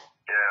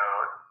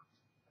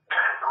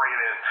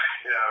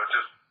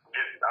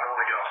 I don't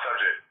want to get off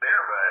subject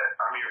there, but,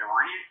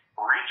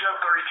 read Job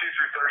 32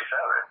 through 37,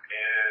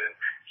 and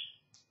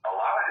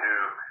Elihu,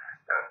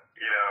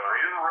 he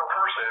was a real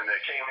person that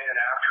came in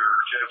after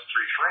Job's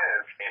three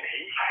friends, and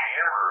he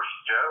hammers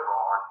Job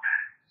on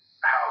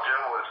how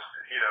Job was,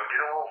 getting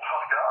a little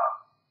puffed up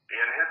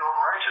in his own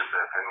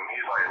righteousness, and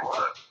he's like,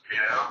 look,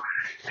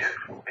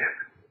 it's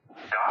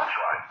God's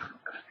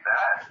righteousness.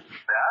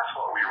 That's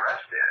what we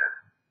rest in.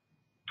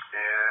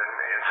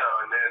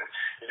 And then,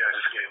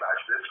 just getting back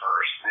to this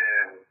verse,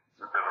 then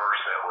the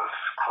verse that was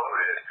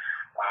quoted,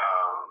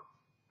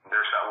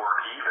 there's that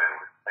word even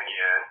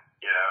again,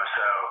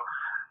 so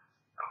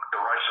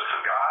the righteousness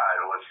of God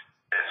was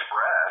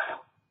expressed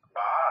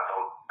by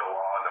the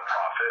law and the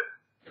prophet,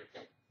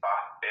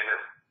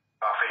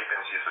 by faith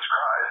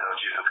know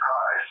Jesus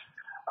Christ,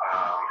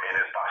 and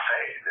it's by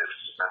faith. It's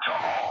to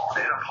all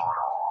and upon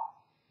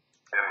all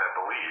in that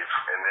belief.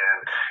 And then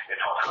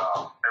it talks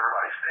about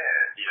everybody's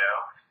sin,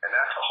 and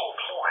that's the whole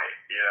point.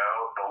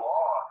 The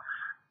law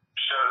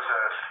shows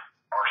us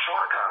our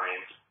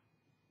shortcomings,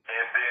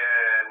 and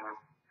then,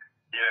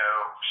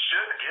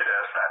 should get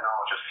us that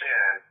knowledge of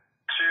sin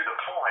to the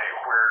point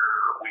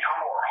where we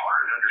humble our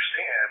heart and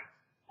understand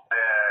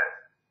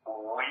that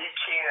we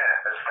can't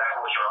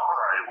establish our own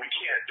right. We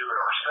can't do it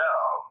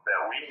ourselves,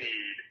 that we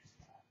need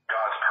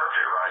God's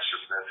perfect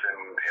righteousness,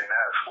 and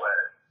that's what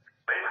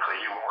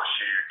basically He wants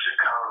you to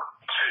come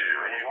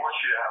to. And He wants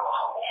you to have a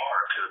humble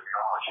heart to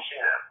acknowledge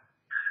Him,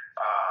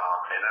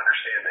 and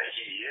understand that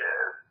He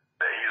is,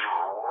 that He's a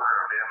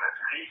rewarder of them that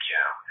seek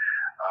Him.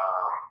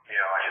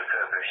 Like it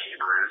says in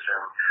Hebrews,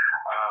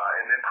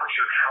 and then put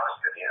your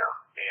trust in Him,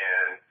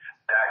 and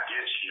that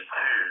gets you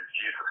to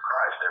Jesus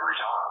Christ every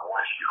time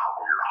once you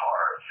humble your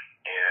heart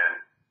and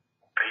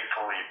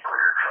faithfully put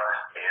your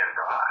trust in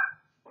God.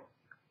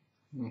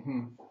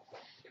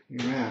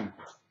 Amen.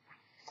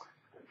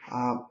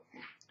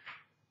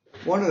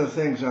 One of the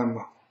things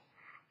I'm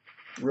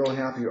real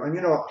happy with,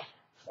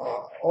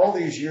 all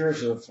these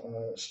years of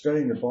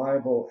studying the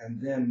Bible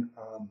and then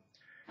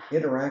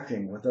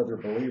interacting with other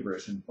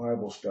believers in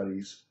Bible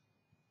studies,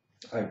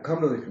 I've come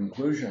to the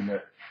conclusion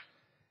that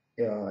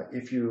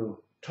if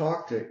you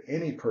talk to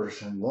any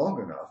person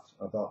long enough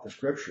about the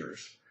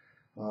Scriptures,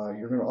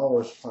 you're going to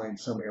always find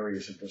some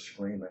areas of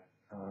disagreement.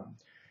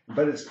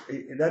 But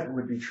that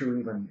would be true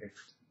even if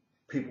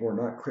people were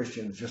not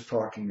Christians, just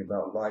talking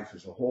about life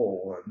as a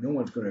whole. No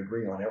one's going to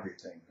agree on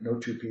everything. No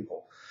two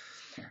people.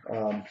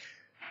 We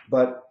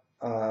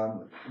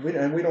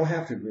don't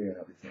have to agree on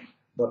everything.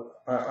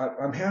 But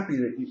I'm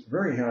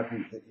very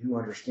happy that you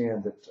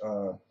understand that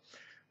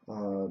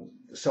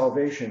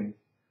salvation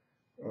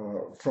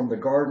from the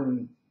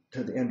garden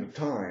to the end of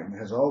time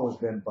has always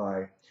been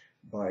by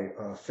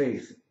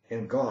faith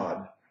in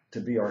God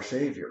to be our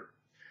Savior,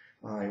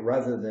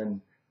 rather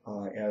than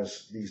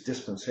as these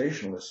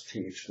dispensationalists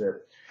teach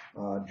that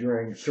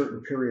during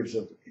certain periods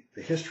of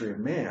the history of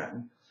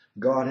man,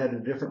 God had a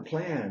different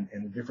plan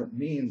and a different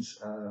means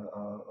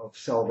of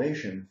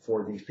salvation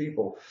for these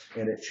people,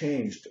 and it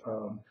changed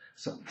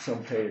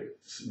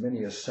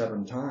many as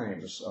 7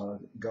 times.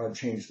 God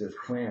changed His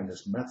plan,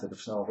 His method of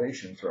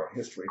salvation throughout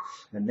history,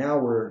 and now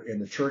we're in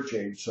the church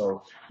age,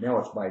 so now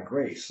it's by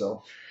grace.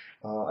 So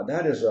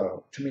that is,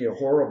 to me, a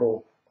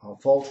horrible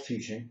false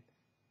teaching.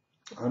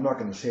 I'm not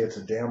going to say it's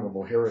a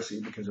damnable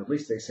heresy, because at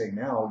least they say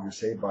now you're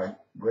saved by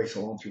grace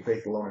alone, through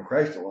faith alone, in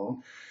Christ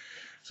alone.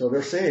 So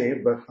they're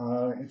saved, but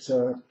I'm just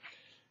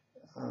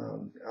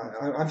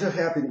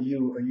happy that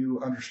you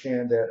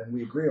understand that and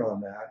we agree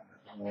on that.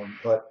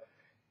 But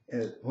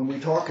when we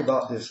talk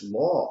about this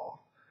law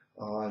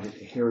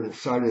here that's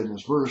cited in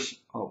this verse,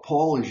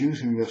 Paul is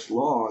using this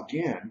law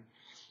again,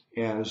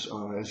 as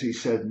he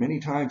said many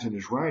times in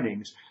his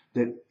writings,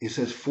 that he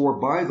says, "For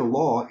by the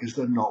law is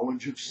the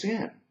knowledge of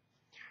sin."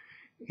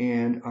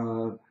 And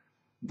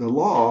the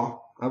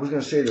law, I was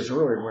going to say this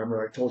earlier. Remember,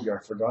 I told you I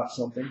forgot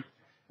something.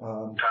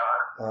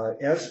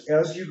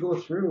 As you go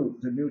through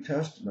the New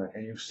Testament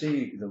and you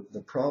see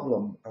the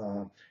problem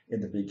in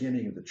the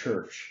beginning of the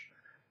church,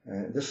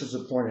 this is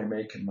the point I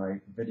make in my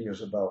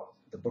videos about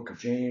the book of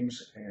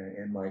James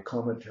and my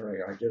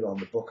commentary I did on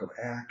the book of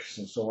Acts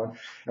and so on.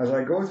 As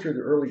I go through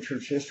the early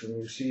church history,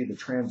 and you see the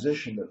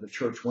transition that the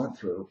church went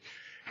through,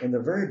 in the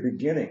very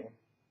beginning,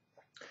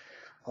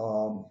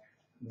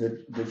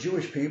 the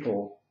Jewish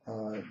people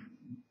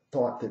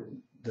thought that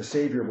the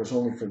Savior was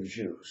only for the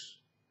Jews.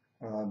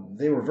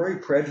 They were very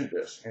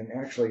prejudiced and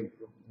actually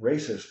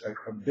racist,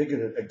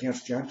 bigoted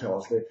against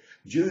Gentiles. The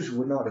Jews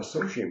would not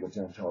associate with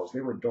Gentiles.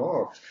 They were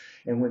dogs.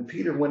 And when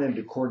Peter went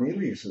into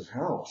Cornelius'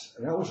 house,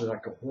 that was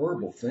like a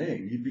horrible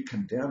thing. You'd be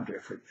condemned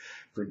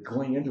for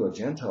going into a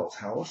Gentile's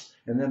house.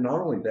 And then not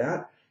only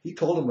that, he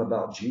told him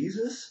about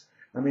Jesus.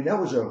 I mean,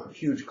 that was a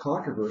huge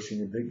controversy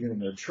in the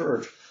beginning of the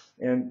church.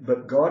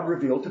 But God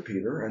revealed to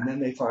Peter, and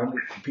then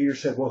Peter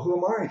said, well, who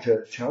am I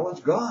to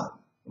challenge God?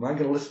 Am I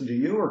going to listen to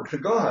you or to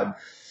God?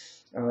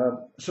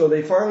 So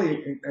they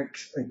finally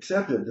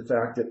accepted the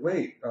fact that,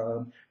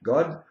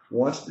 God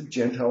wants the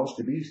Gentiles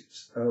to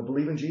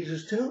believe in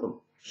Jesus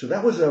too. So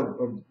that was a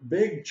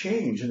big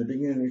change in the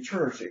beginning of the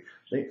church.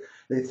 They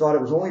thought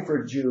it was only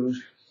for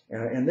Jews.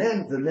 And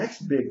then the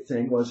next big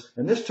thing was,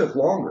 and this took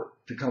longer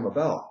to come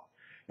about,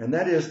 and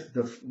that is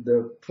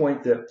the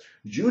point that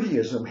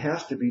Judaism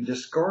has to be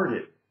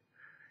discarded.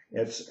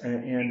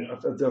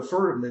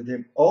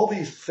 All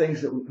these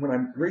things that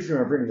the reason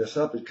I'm bringing this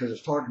up is because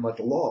it's talking about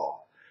the law.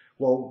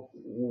 Well,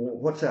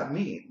 what's that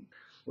mean?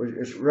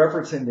 It's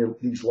referencing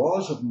these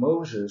laws of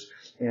Moses,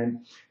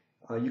 and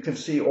you can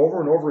see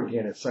over and over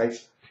again it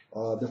cites,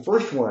 the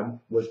first one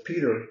was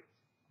Peter,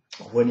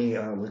 when he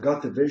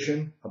got the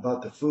vision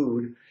about the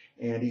food,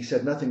 and he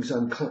said nothing's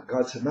unclean.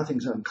 God said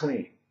nothing's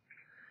unclean.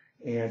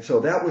 And so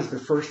that was the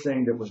first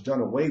thing that was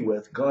done away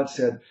with. God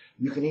said,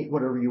 you can eat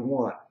whatever you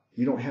want.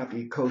 You don't have to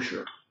eat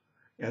kosher.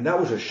 And that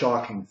was a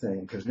shocking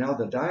thing, because now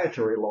the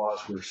dietary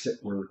laws were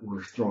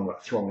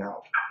thrown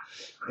out.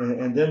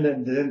 And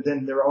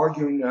then they're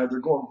arguing, they're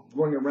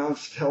going around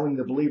telling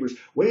the believers,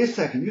 wait a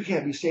second, you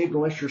can't be saved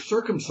unless you're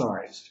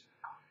circumcised.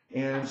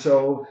 And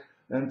Paul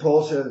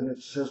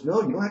says,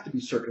 no, you don't have to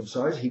be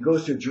circumcised. He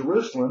goes to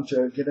Jerusalem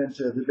to get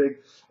into the big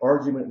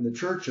argument in the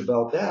church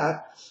about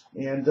that.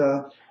 And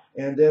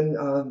then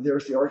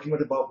there's the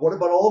argument about, what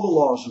about all the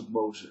laws of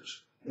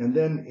Moses? And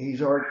then they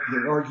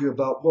argue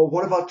about, well,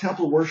 what about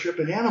temple worship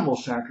and animal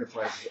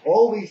sacrifices?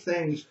 All these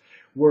things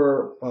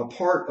were a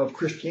part of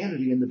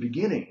Christianity in the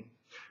beginning,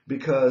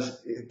 because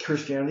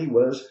Christianity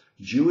was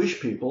Jewish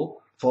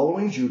people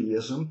following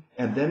Judaism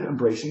and then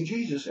embracing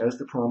Jesus as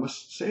the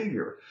promised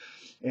Savior.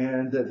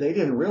 And that they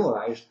didn't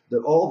realize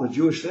that all the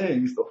Jewish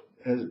things,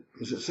 as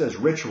it says,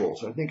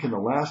 rituals. I think in the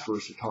last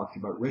verse it talked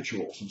about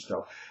rituals and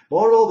stuff. But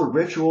all the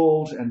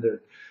rituals and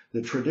the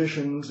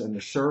traditions and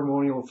the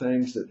ceremonial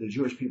things that the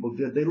Jewish people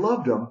did, they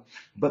loved them,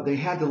 but they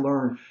had to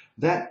learn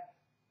that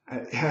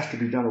it has to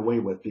be done away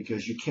with,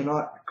 because you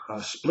cannot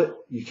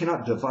you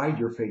cannot divide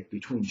your faith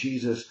between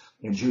Jesus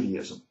and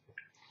Judaism.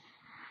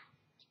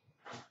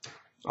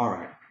 All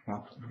right.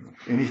 Now,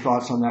 any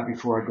thoughts on that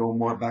before I go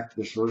more back to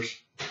this verse?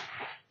 Yeah,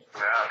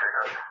 I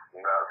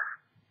think that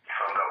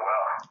summed up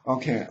well.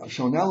 Okay,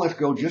 so now let's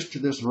go just to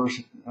this verse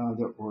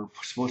that we're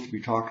supposed to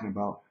be talking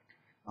about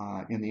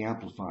in the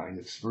Amplified.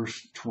 It's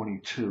verse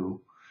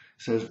 22.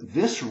 It says,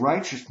 this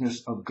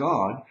righteousness of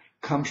God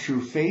comes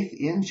through faith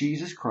in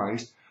Jesus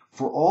Christ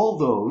for all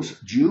those,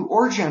 Jew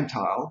or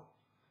Gentile.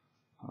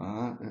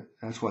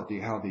 That's what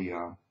how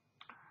the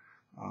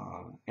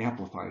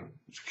Amplified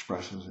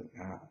expresses it.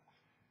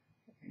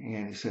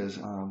 And it says,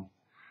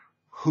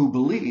 who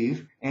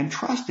believe and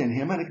trust in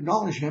him and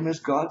acknowledge him as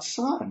God's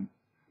Son.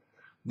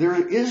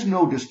 There is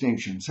no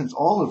distinction, since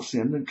all have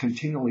sinned and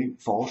continually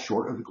fall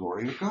short of the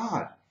glory of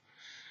God.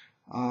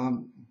 I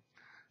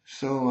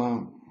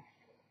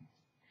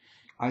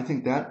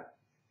think that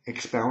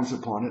expounds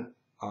upon it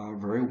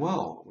very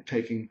well. We're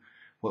taking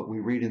what we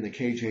read in the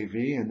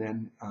KJV, and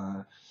then,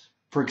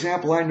 for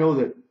example, I know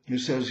that it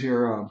says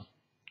here,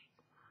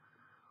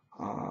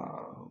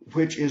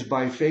 which is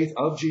by faith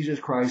of Jesus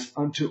Christ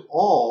unto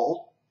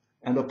all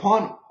and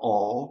upon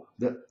all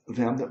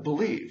them that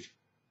believe.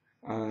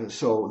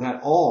 So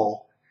that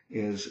all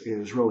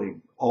is really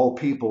all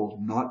people,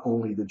 not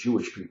only the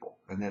Jewish people.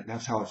 And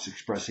that's how it's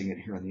expressing it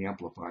here in the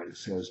Amplified. It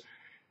says,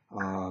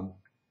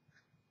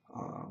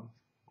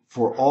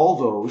 for all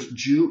those,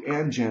 Jew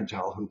and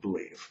Gentile, who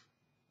believe.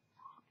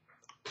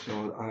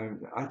 So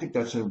I think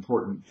that's an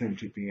important thing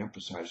to be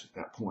emphasized at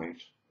that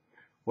point.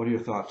 What are your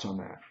thoughts on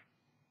that?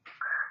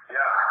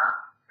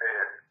 Yeah,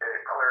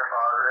 it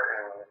clarifies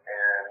it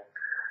and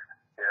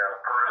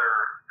further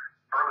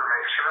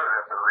make sure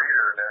that the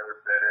reader knows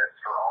that it's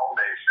for all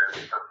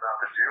nations. It's not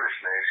the Jewish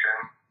nation.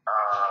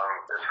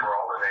 It's for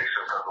all the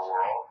nations of the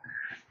world.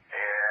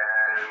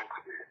 And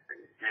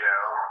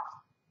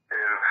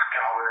if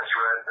Calvinists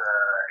read the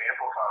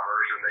Amplified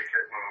version, they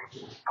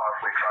couldn't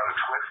possibly try to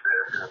twist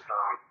it in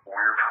some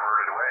weird,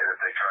 perverted way that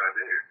they try to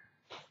do.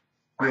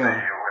 When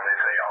they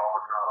say all,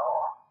 it's not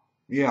all.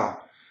 Yeah.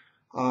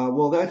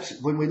 Well,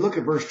 that's when we look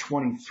at verse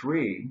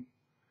 23.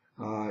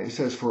 It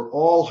says, "For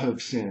all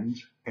have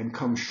sinned and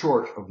come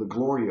short of the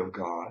glory of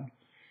God."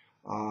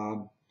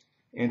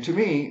 And to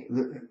me,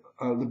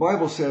 the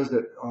Bible says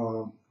that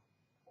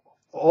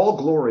all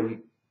glory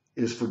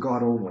is for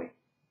God only.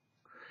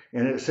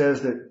 And it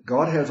says that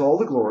God has all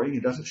the glory. He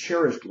doesn't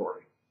share his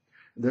glory.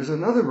 There's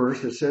another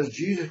verse that says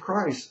Jesus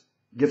Christ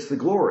gets the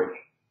glory.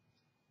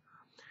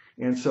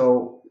 And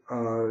so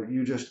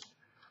you just,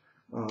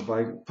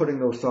 by putting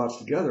those thoughts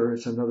together,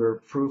 it's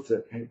another proof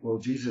that, well,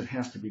 Jesus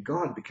has to be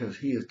God because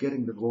he is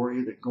getting the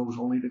glory that goes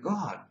only to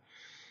God.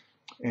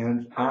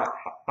 And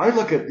I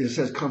look at it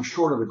says come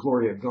short of the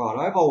glory of God.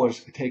 I've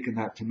always taken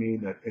that to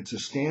mean that it's a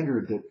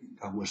standard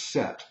that was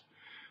set.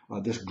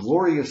 This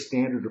glorious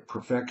standard of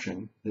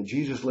perfection, that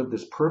Jesus lived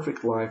this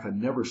perfect life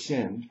and never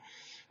sinned.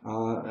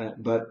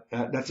 But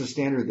that's a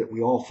standard that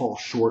we all fall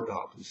short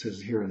of. It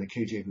says here in the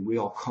KJV, we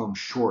all come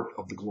short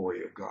of the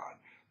glory of God.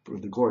 For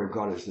the glory of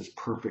God is this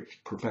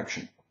perfect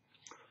perfection.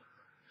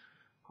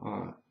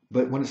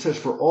 But when it says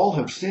for all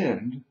have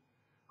sinned,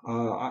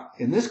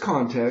 in this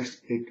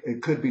context,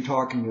 it could be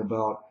talking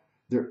about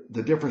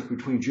the difference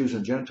between Jews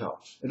and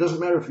Gentiles. It doesn't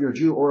matter if you're a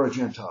Jew or a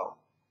Gentile.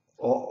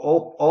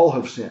 All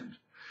have sinned.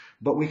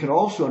 But we can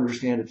also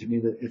understand it to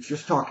mean that it's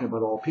just talking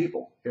about all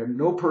people. And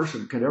no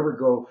person can ever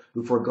go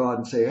before God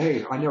and say,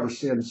 hey, I never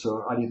sinned,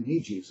 so I didn't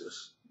need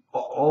Jesus.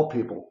 All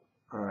people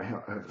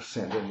have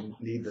sinned and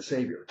need the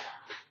Savior.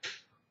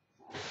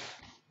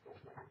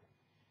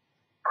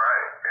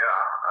 Right,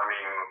 yeah. I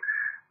mean,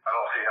 I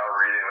don't see how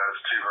reading those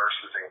two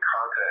verses in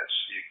context,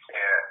 you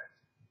can't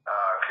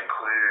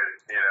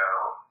conclude,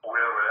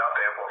 without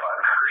the Amplified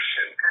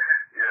version,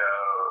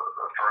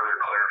 further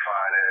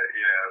clarifying it,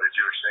 the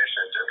Jewish nation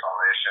and Gentile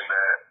nation,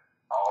 that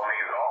all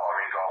means all. It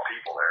means all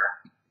people there.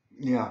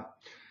 Yeah.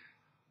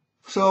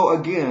 So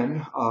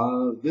again,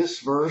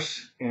 this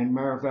verse, and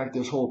matter of fact,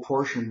 this whole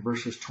portion,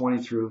 verses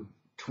 20 through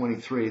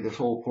 23, this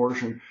whole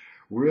portion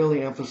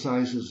really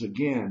emphasizes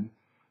again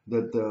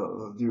that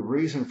the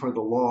reason for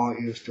the law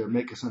is to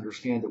make us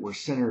understand that we're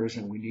sinners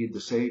and we need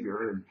the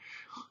Savior, and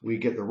we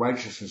get the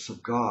righteousness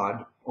of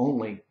God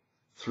only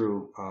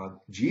through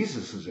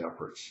Jesus'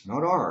 efforts,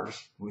 not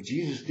ours. What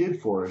Jesus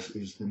did for us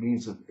is the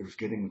means of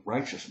getting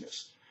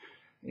righteousness.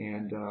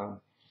 And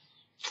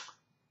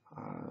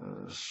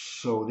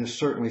so this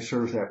certainly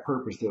serves that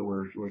purpose that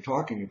we're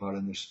talking about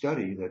in this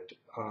study, that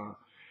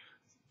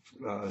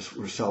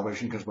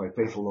salvation comes by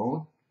faith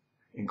alone,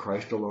 in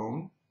Christ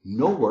alone.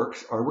 No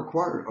works are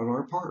required on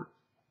our part.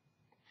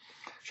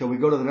 Shall we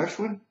go to the next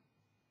one?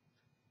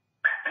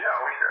 Yeah,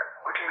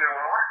 we can do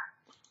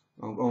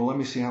one more. Oh, let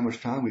me see how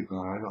much time we've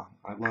got.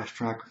 I've lost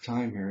track of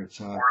time here. It's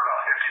we're about 59,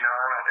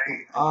 I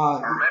think,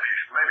 or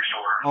maybe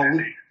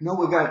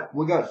shorter.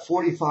 We got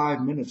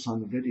 45 minutes on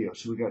the video,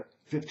 so we got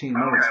 15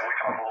 minutes. Okay, we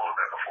talked a little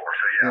bit before,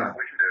 so yeah.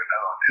 We can do it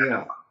now.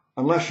 Yeah,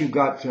 unless you've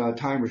got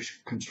time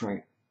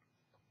constraint.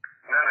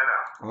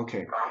 No.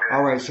 Okay.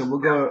 All right. So we'll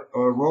go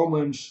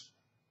Romans.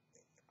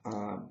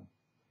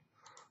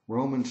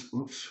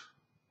 Oops.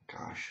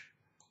 Gosh.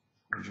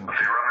 Let's see, Romans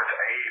 8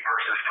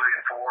 verses 3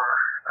 and 4.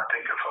 I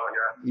think that's all I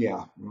got.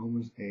 Yeah,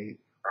 Romans 8. Okay.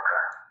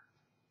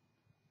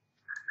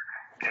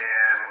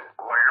 And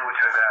while you're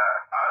looking at that,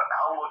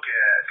 I'll look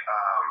at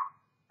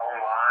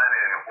online,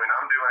 and when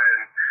I'm doing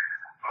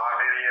my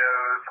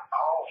videos,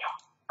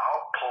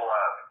 I'll pull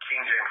up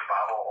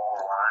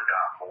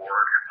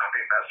KingJamesBibleOnline.org. I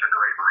think that's a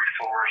great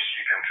resource.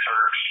 You can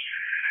search.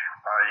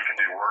 You can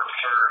do word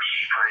search,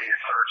 phrase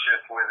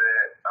searches with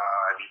it.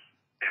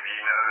 If you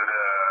know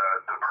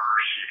the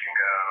verse, you can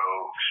go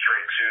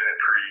straight to it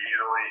pretty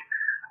easily.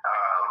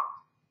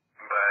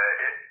 But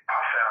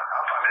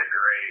I find it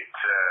great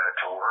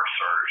to word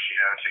search,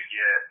 to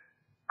get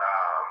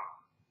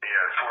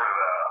sort of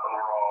a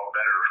overall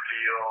better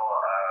feel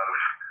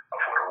of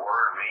what a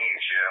word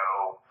means,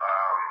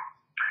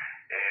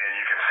 and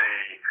you can see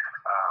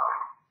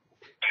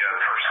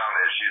the first time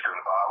that it's used in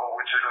the Bible,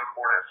 which is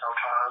important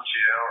sometimes,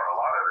 or a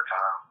lot of the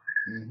time,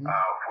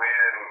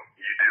 when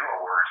you do a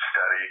word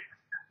study,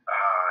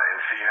 and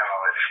see how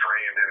it's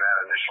framed in that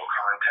initial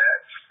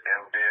context,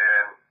 and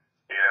then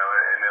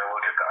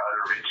look at the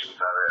other regions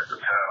of it. So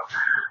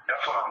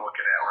that's what I'm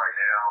looking at right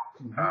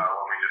now.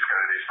 When we just go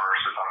to these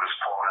verses, I'm just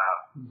pulling up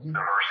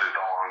the verses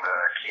on the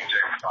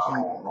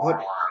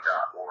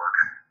KingJamesBibleOnline.org.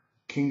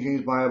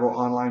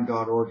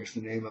 KingJamesBibleOnline.org is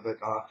the name of it.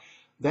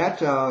 That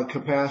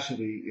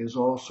capacity is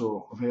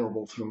also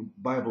available through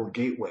Bible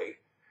Gateway.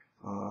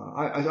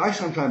 I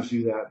sometimes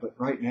do that, but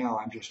right now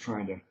I'm just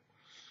trying to.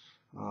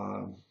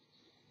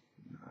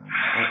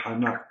 I'm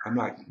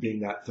not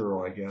being that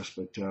thorough, I guess,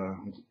 but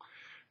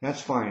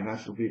that's fine.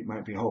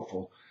 Might be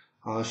helpful.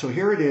 So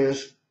here it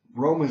is,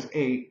 Romans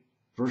 8,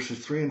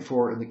 verses 3 and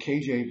 4 in the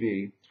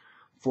KJV.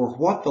 For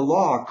what the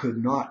law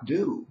could not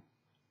do,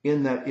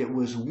 in that it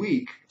was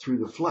weak through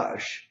the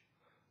flesh,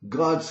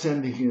 God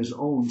sending his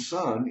own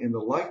Son in the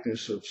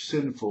likeness of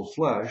sinful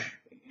flesh,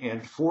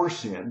 and for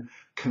sin,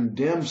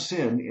 condemned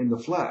sin in the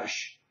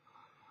flesh,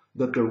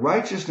 that the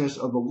righteousness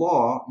of the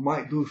law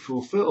might be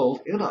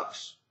fulfilled in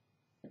us,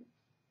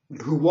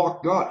 who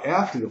walk not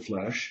after the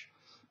flesh,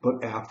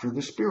 but after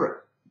the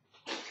Spirit.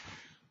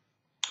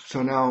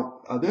 So now,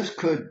 this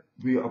could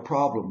be a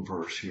problem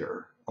verse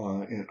here,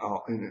 and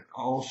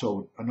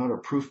also another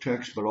proof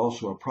text, but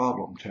also a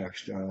problem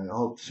text,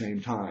 all at the same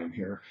time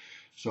here.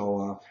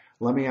 So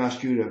let me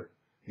ask you to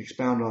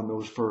expound on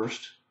those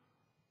first.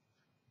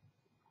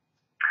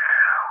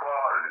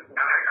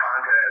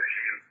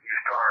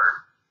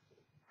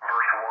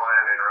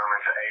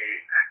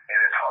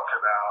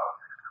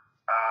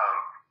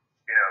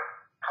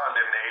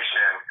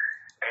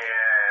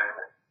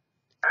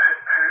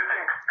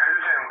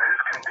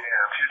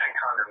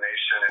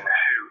 Condemnation and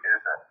who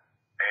isn't.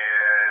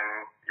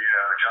 And,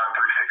 John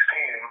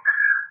 3:16,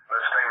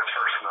 most famous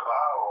verse in the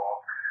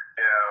Bible,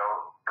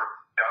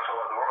 God so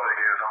loved the world that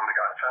he gave his only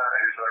begotten Son,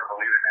 whosoever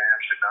believeth in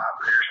him should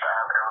not perish but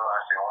have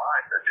everlasting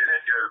life. But then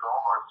it goes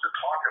on to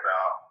talk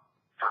about,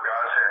 for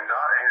God sent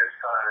not his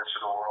Son into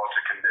the world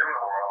to condemn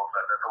the world,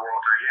 but that the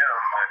world through him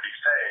might be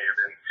saved.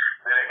 And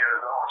then it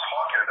goes on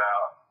talking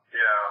about,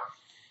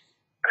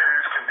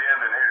 who's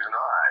condemned and who's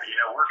not.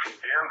 We're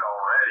condemned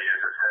already,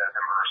 as it says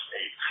in verse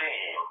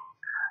 18.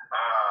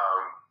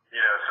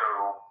 So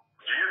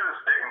Jesus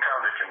didn't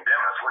come to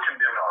condemn us. We're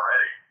condemned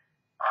already.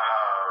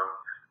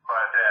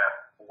 But that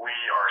we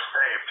are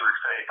saved through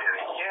faith in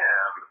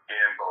him,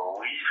 in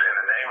belief in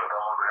the name of the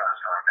only begotten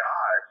Son of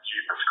God,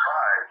 Jesus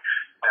Christ.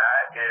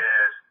 That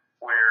is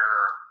where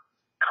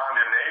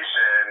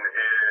condemnation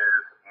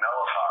is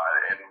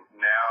nullified, and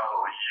now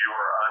you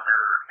are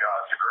under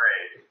God's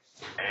grace,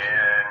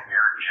 and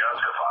you're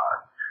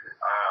justified.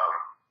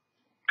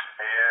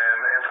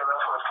 And so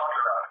that's what it's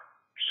talking about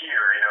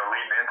here,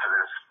 leading into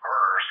this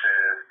verse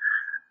is,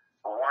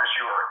 once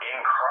you are in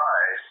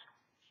Christ,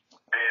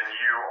 then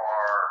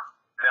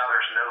now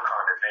there's no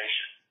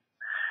condemnation.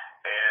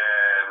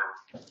 And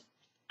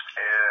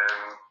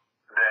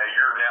that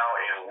you're now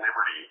in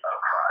liberty of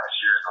Christ.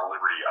 You're in the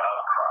liberty of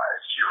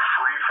Christ. You're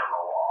free from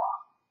the law.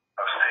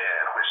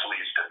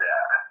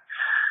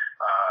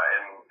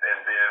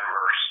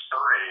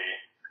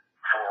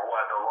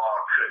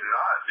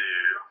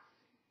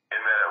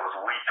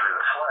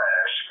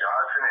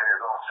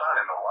 Son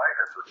in the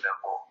likeness of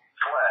sinful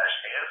flesh,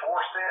 and for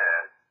sin,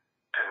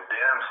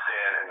 condemned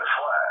sin in the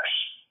flesh.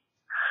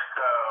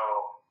 So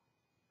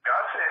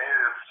God sent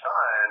his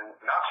Son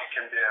not to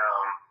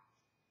condemn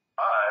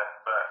us,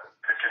 but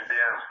to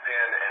condemn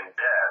sin and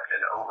death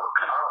and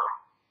overcome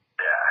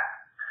death.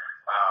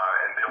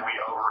 And then we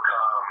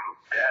overcome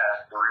death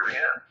through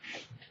him.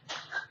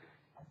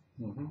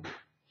 Mm-hmm.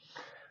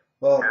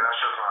 Well, and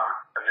that's just my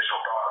initial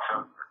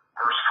thoughts.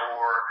 Verse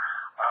 4,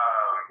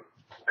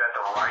 that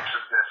the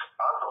righteousness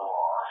of the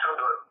law. So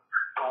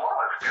the law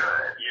is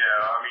good.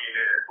 I mean,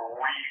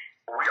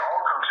 we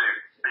all come to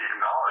the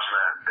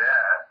acknowledgement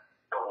that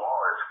the law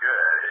is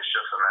good. It's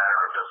just a matter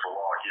of does the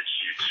law get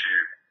you to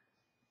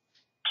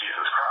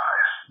Jesus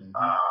Christ and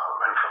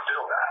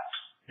fulfill that,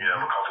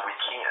 because we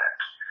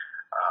can't.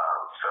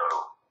 So,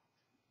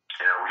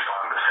 we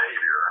find the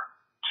Savior,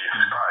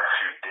 Jesus Christ,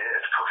 who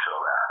did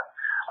fulfill that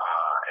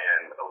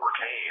and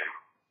overcame,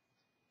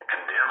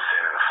 condemned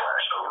sin in the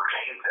flesh,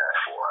 overcame death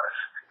for us,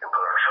 and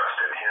put our trust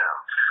in him.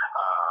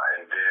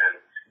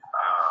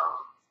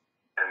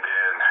 And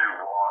then who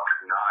walk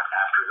not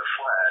after the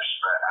flesh,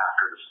 but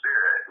after the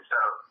Spirit. And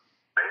so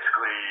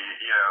basically,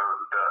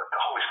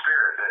 the Holy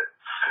Spirit that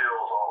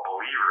fills all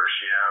believers,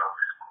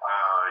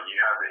 you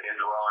have the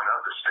indwelling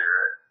of the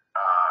Spirit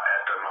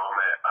at the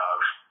moment of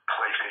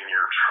placing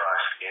your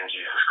trust in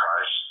Jesus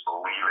Christ,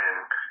 believing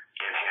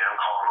in him,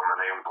 calling on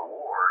the name of the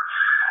Lord.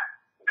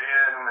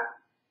 Then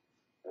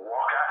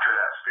walk after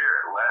that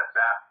Spirit. Let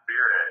that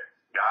Spirit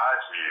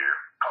guide you,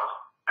 because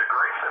the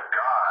grace of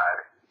God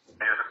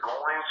is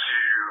going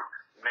to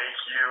make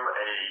you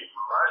a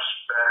much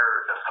better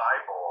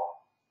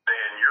disciple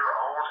than your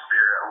own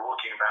spirit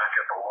looking back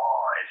at the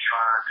law and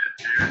trying to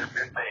do the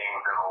good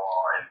things in the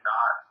law and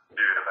not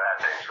do the bad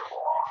things of the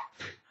law.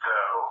 So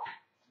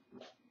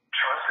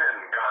trust in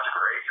God's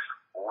grace.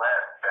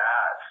 Let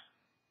that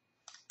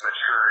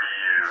mature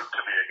you to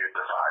be a good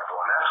disciple.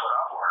 And that's what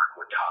I've learned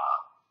with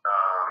time.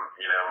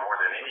 More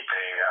than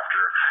anything,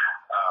 after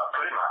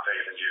putting my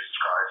faith in Jesus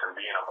Christ and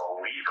being a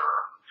believer,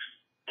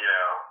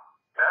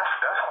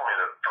 that's only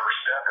the first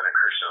step in a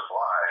Christian's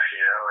life,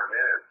 and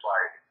then it's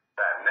like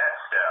that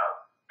next step,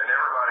 and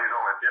everybody's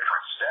on a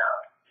different step.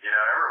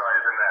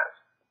 Everybody's in that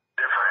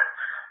different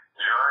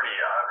journey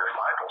of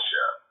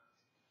discipleship.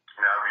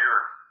 Now,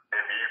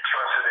 if you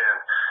trusted in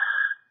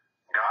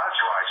God's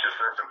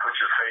righteousness and put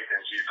your faith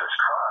in Jesus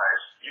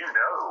Christ, you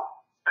know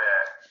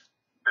that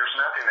there's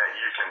nothing that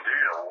you can do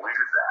to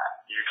lose that.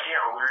 You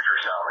can't lose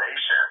your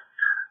salvation.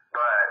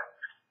 But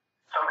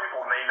some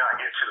people may not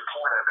get to the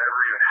point of ever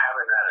even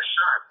having that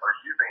assurance or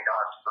using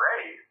God's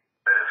grace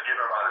that is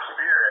given by the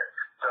Spirit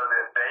so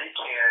that they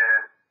can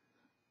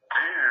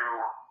do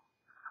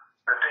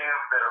the things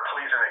that are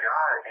pleasing to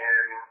God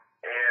and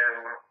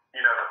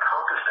the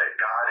purpose that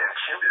God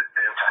intended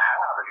them to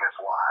have in this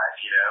life,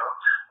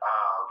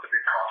 to be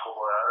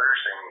profitable to others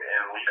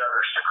and lead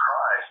others to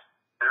Christ.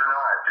 They're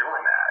not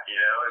doing that,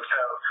 and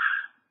so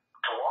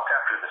to walk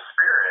after the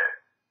Spirit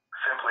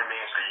simply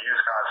means to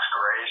use God's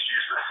grace,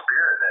 use the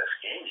Spirit that's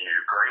in you,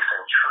 grace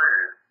and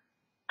truth,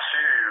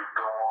 to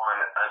go on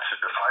unto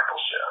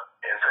discipleship.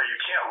 And so you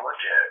can't look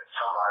at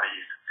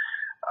somebody's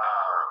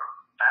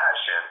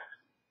action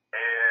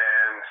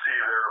and see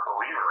if they're a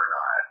believer or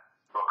not,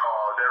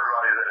 because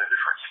everybody's at a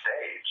different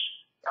stage.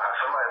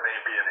 Somebody may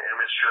be an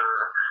immature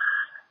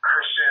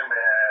Christian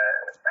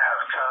that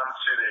have come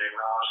to the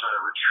acknowledgement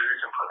of the truth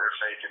and put their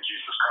faith in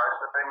Jesus Christ,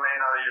 but they may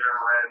not even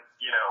read,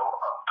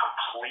 a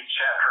complete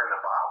chapter in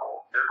the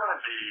Bible. They're going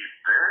to be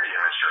very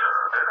immature.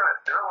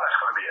 Their life's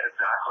going to be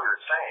exactly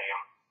the same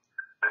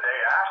the day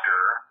after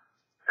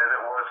as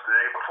it was the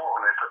day before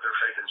when they put their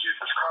faith in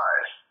Jesus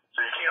Christ.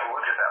 So you can't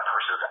look at that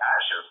person's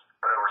actions,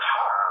 but over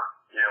time,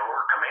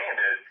 we're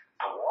commanded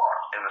to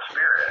walk in the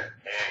Spirit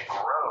and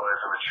grow as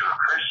a mature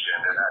Christian,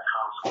 and that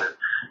comes with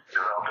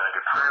developing a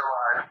good prayer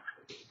life,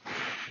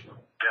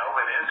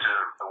 delving into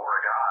the Word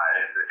of God,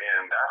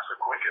 and that's the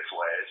quickest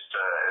way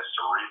is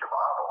to read the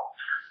Bible,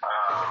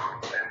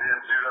 and then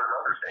do those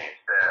other things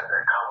that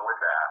come with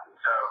that. And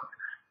so,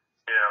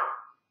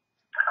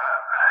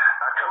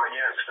 I come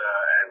against,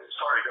 and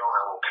sorry to go on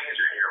a little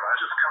tangent here, but I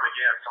just come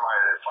against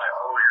somebody that's like,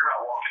 oh, you're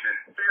not walking in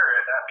the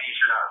Spirit, that means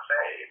you're not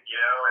saved,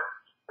 and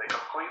they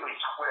completely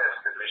twist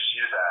and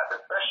misuse that,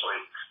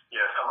 especially,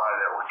 somebody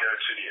that would go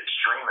to the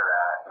extreme of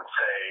that and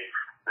say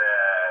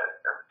that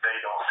they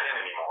don't sin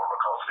anymore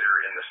because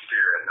they're in the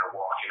Spirit and they're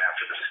walking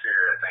after the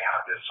Spirit and they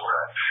have this sort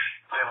of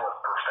sinless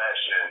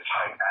perfection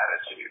type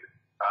attitude.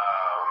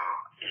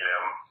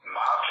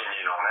 My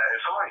opinion on that,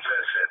 if somebody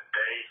says that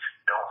they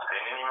don't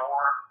sin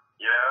anymore,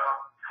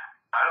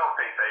 I don't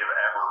think they've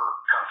ever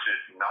come to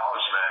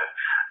acknowledgement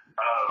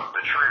of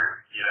the truth.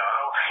 I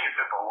don't think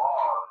that the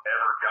law has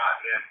ever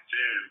gotten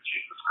into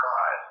Jesus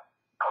Christ,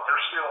 because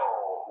they're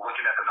still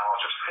looking at the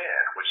knowledge of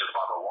sin, which is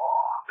by the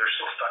law. They're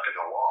still stuck in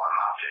the law, in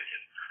my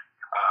opinion.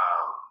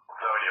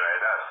 So anyway,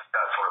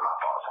 that's sort of my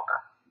thoughts on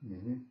that.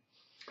 Mm-hmm.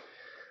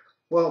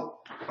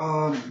 Well,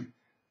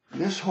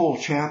 this whole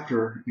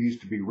chapter needs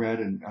to be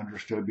read and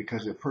understood,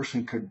 because a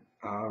person could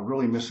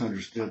really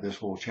misunderstood this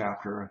whole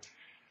chapter.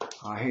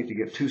 I hate to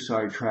get too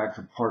sidetracked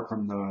apart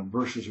from the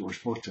verses that we're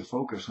supposed to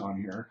focus on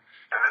here.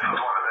 And this is one of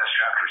the best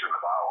chapters in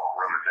the Bible,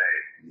 Romans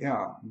 8.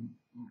 Yeah,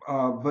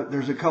 but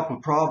there's a couple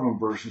of problem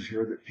verses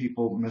here that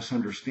people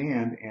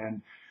misunderstand.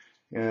 And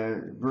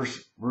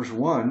verse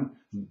 1,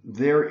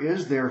 there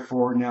is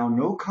therefore now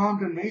no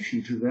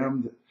condemnation to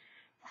them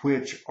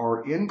which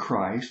are in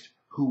Christ,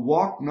 who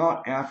walk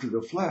not after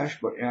the flesh,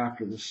 but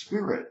after the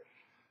Spirit.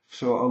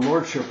 So a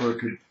Lord Shipper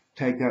could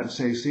take that and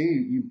say,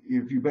 see,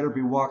 you better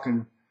be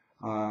walking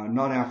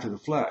not after the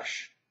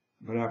flesh,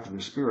 but after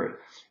the Spirit.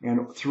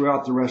 And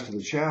throughout the rest of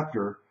the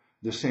chapter,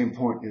 the same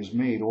point is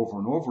made over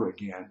and over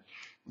again.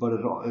 But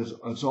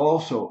it's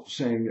also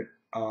saying that,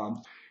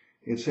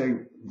 it's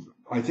saying,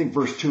 I think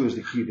verse 2 is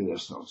the key to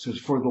this, though. It says,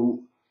 for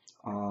the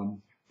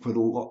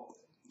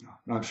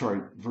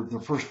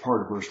first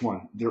part of verse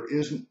 1,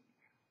 verse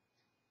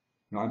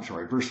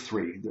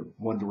 3, the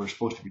one that we're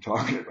supposed to be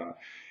talking about.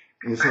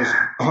 It says,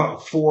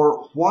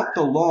 for what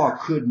the law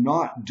could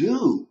not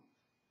do,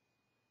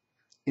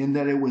 in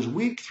that it was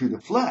weak through the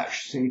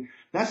flesh. See,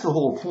 that's the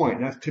whole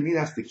point. To me,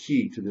 that's the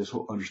key to this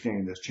whole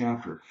understanding this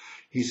chapter.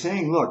 He's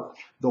saying, look,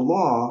 the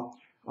law,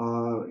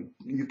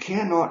 you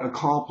cannot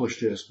accomplish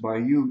this by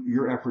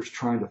your efforts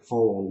trying to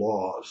follow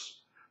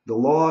laws. The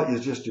law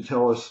is just to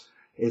tell us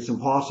it's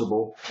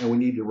impossible and we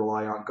need to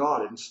rely on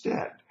God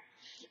instead.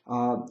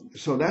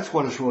 So that's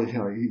what it's really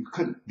telling you.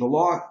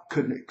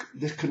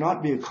 This could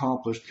not be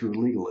accomplished through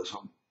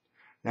legalism.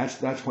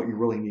 That's what you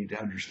really need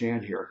to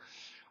understand here.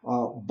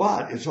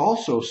 But it's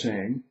also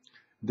saying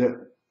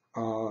that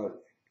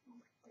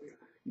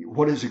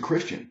what is a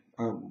Christian?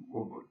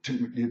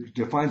 It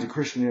defines a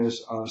Christian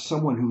as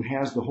someone who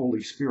has the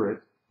Holy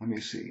Spirit. Let me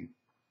see.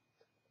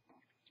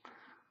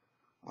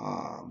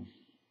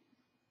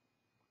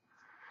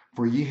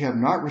 For ye have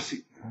not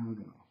received.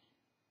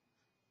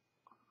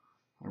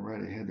 I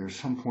read ahead. There's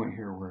some point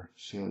here where it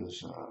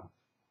says.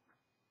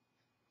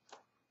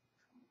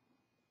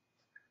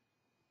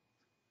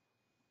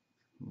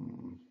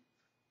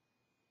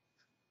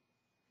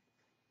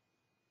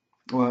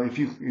 Well, if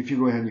you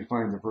go ahead and you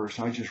find the verse,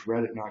 I just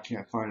read it and I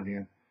can't find it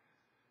again.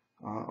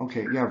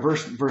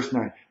 Verse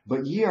 9.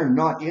 But ye are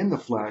not in the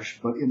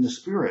flesh, but in the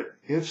Spirit,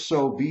 if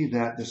so be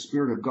that the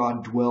Spirit of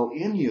God dwell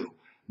in you.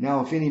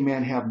 Now, if any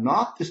man have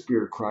not the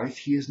Spirit of Christ,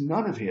 he is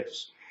none of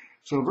his.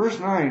 So verse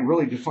 9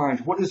 really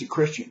defines what is a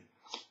Christian.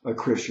 A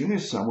Christian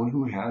is someone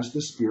who has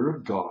the Spirit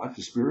of God,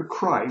 the Spirit of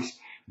Christ,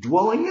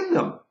 dwelling in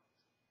them.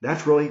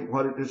 That's really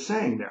what it is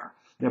saying there.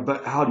 Now,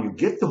 but how do you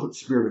get the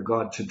Spirit of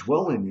God to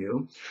dwell in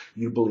you?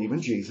 You believe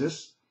in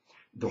Jesus.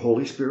 The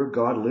Holy Spirit of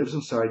God lives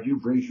inside you,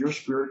 brings your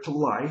spirit to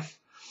life.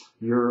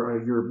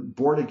 You're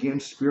born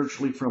again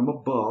spiritually from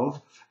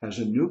above as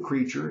a new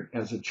creature,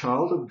 as a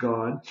child of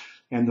God,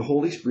 and the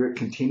Holy Spirit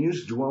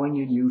continues dwelling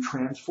in you,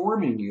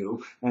 transforming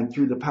you, and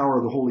through the power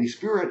of the Holy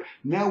Spirit,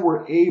 now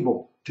we're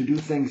able to do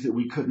things that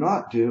we could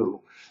not do,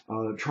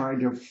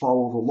 trying to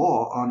follow the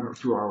law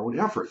through our own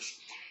efforts.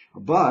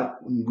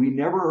 But we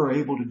never are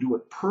able to do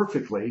it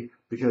perfectly,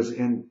 because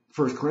in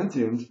 1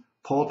 Corinthians,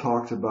 Paul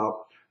talks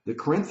about the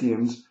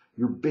Corinthians,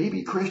 you're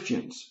baby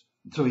Christians.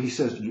 So he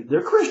says,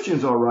 they're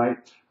Christians, all right,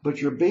 but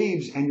you're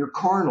babes and you're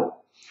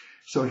carnal.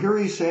 So here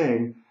he's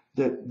saying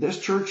that this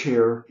church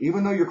here,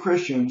 even though you're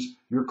Christians,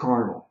 you're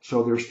carnal.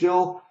 So they're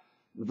still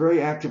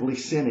very actively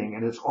sinning,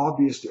 and it's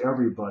obvious to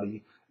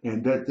everybody.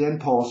 And then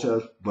Paul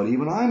says, but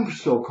even I'm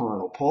still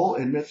carnal. Paul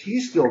admits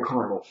he's still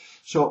carnal.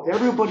 So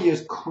everybody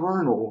is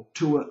carnal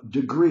to a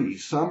degree.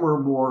 Some are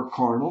more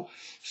carnal,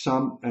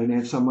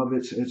 and some of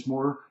it's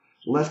more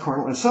less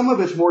carnal, and some of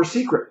it's more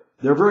secret.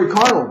 They're very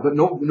carnal, but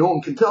no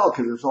one can tell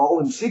because it's all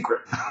in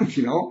secret,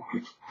 you know.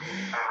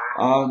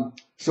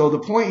 So the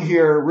point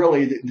here,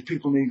 really, that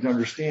people need to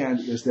understand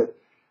is that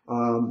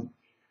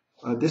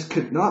this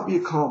could not be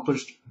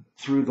accomplished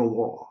through the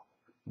law.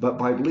 But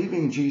by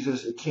believing in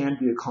Jesus, it can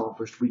be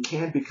accomplished. We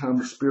can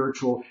become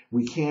spiritual.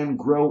 We can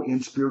grow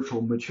in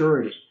spiritual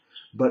maturity.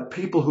 But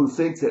people who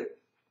think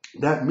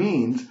that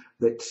means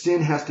that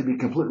sin has to be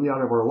completely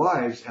out of our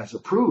lives as a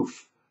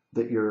proof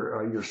that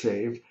you're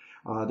saved,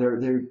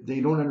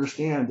 they don't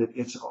understand that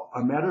it's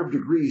a matter of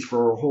degrees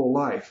for our whole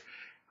life.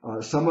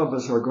 Some of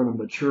us are going to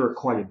mature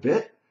quite a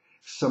bit.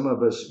 Some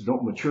of us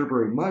don't mature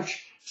very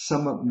much.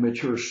 Some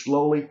mature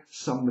slowly.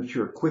 Some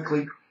mature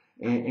quickly.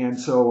 And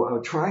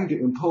so trying to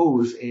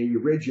impose a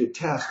rigid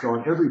test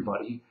on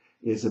everybody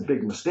is a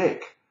big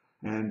mistake.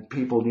 And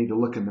people need to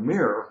look in the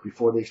mirror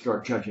before they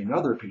start judging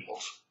other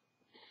people's.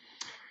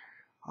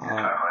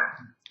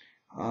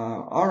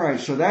 All right,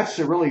 so that's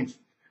really,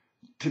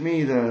 to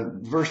me, the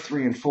verse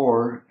 3 and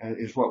 4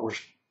 is what we're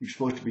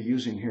supposed to be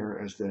using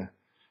here as to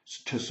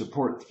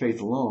support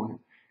faith alone.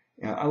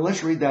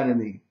 Let's read that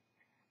I'm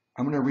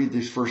going to read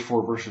these first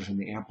 4 verses in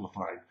the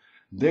Amplified.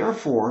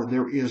 Therefore,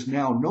 there is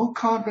now no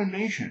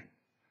condemnation,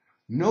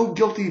 no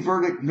guilty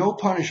verdict, no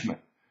punishment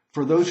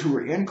for those who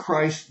are in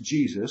Christ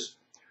Jesus,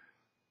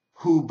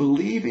 who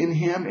believe in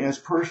him as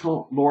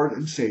personal Lord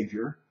and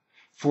Savior.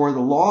 For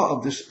the law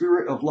of the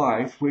Spirit of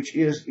life, which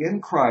is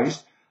in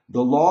Christ,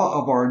 the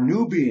law of our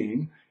new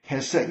being,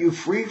 has set you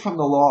free from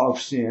the law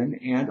of sin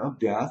and of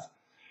death.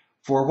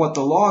 For what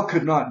the law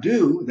could not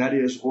do, that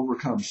is,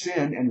 overcome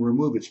sin and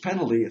remove its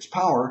penalty, its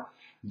power,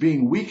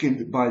 being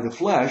weakened by the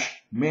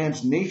flesh,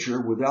 man's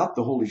nature without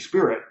the Holy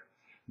Spirit,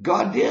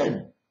 God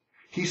did.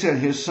 He sent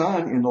his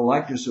Son in the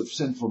likeness of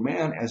sinful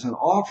man as an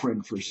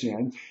offering for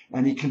sin,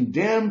 and he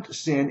condemned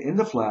sin in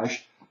the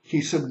flesh.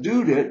 He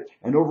subdued it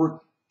and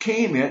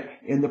overcame it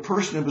in the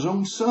person of his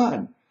own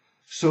Son,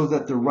 so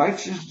that the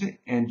righteous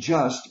and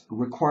just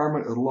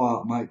requirement of the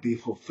law might be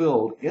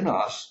fulfilled in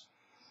us,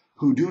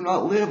 who do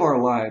not live our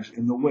lives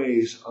in the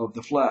ways of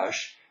the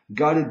flesh,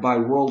 guided by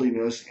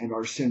worldliness and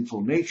our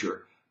sinful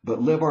nature,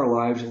 but live our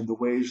lives in the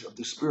ways of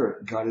the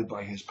Spirit, guided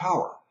by his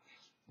power.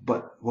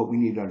 But what we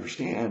need to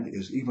understand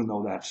is, even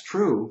though that's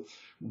true,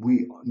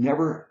 we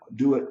never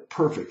do it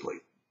perfectly.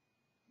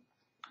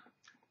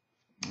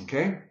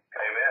 Okay? Amen.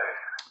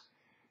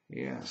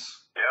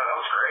 Yes. Yeah, that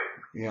was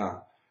great. Yeah.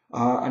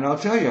 And I'll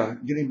tell you,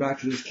 getting back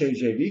to this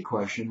KJV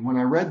question, when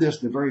I read this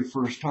the very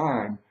first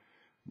time,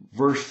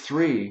 verse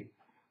 3,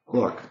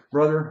 look,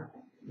 brother,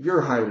 you're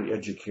a highly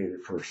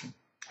educated person.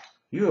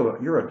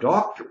 You're a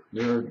doctor.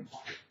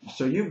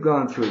 So you've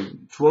gone through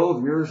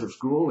 12 years of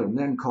school and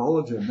then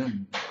college and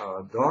then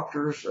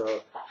doctors,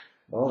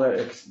 all that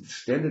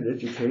extended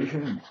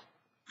education.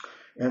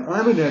 And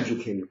I'm an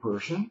educated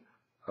person.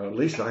 At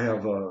least I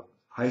have a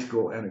high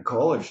school and a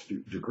college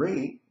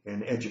degree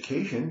in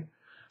education.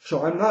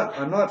 So I'm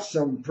not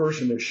some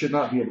person that should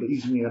not be able to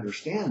easily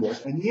understand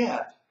this. And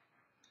yet,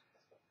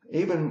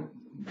 even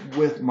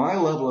with my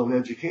level of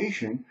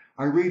education,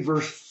 I read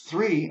verse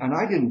 3 and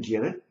I didn't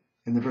get it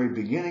in the very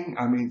beginning.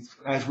 I mean,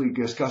 as we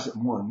discuss it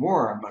more and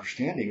more, I'm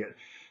understanding it.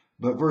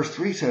 But verse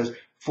 3 says,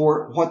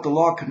 for what the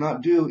law could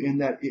not do, in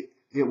that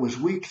it was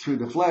weak through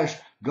the flesh,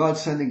 God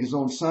sending his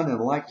own Son in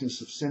the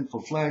likeness of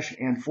sinful flesh,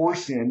 and for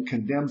sin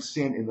condemned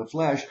sin in the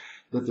flesh,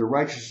 that the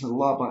righteousness of the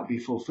law might be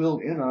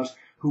fulfilled in us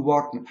who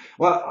walked.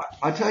 Well,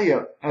 I tell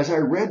you, as I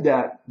read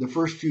that the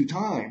first few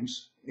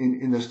times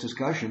in this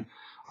discussion,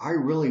 I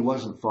really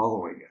wasn't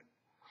following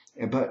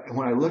it. But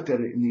when I looked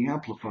at it in the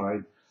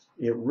Amplified,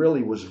 it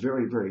really was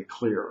very, very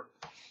clear.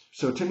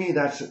 So to me,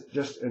 that's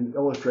just an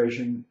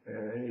illustration.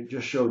 It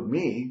just showed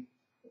me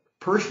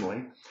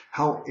personally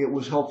how it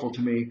was helpful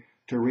to me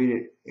to read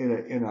it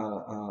in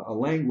a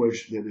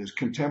language that is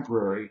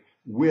contemporary,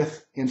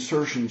 with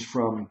insertions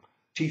from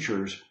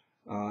teachers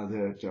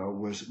that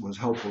was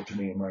helpful to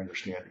me in my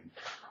understanding.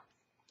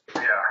 Yeah,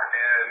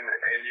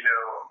 and you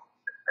know,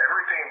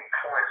 everything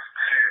points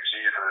to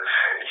Jesus.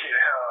 You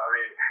know, I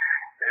mean,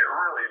 it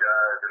really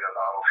does in the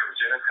Bible, from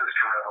Genesis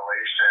to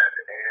Revelation.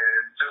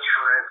 And just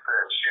for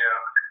instance, you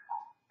know,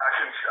 I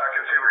can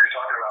see what you're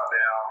talking about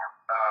now.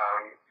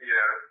 You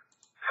know,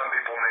 some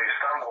people may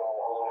stumble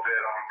a little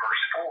bit on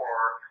verse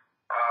 4.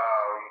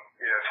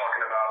 You know,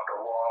 talking about the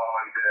law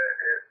and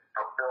it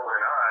fulfilled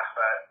in us,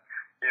 but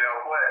you know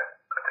what?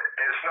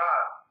 It's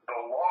not the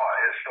law;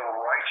 it's the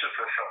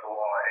righteousness of the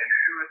law. And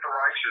who is the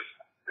righteous?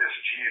 Is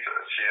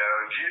Jesus. You know,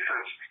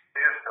 Jesus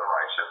is the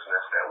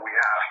righteousness that we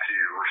have to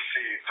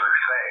receive through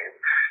faith,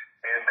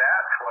 and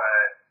that's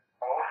what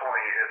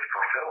ultimately is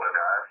fulfilled in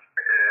us.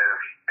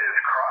 Is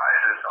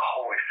Christ, is the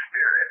Holy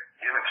Spirit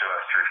given to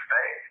us through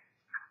faith.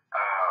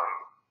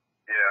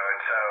 You know,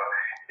 and so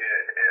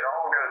it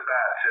all goes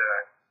back to,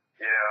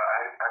 you know,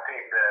 I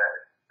think that,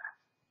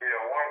 you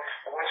know,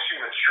 once you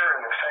mature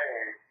in the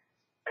faith,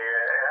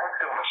 and I'm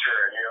still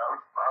maturing, you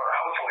know,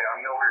 hopefully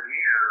I'm nowhere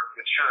near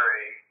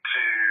maturing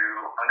to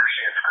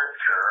understand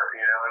Scripture,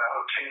 you know, and I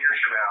hope 10 years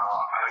from now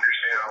I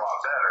understand it a lot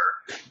better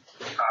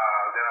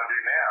than I do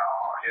now.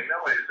 And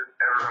nobody's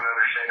ever going to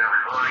understand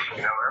every verse and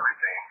know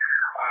everything.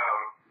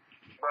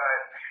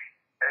 But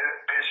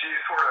as you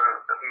sort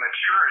of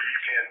mature, you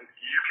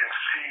can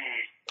see,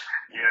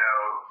 you know,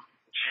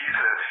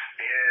 Jesus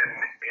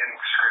in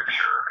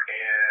Scripture,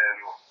 and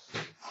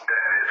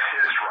that is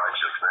his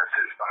righteousness,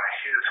 is by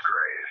his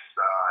grace,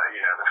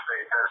 you know, the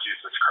faith of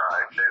Jesus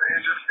Christ,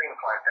 and just things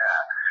like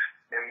that.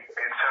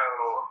 And so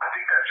I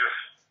think that just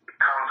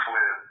comes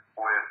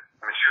with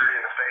maturity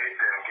in the faith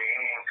and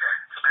gaining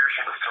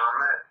spiritual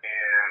discernment,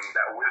 and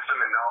that wisdom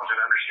and knowledge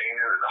and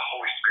understanding that the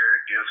Holy Spirit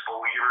gives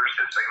believers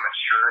as they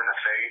mature in the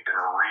faith and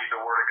read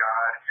the Word of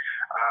God.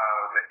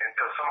 And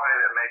so somebody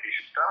that may be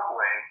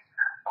stumbling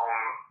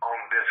on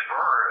this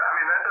verse, I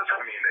mean, that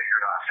doesn't mean that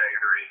you're not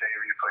saved or anything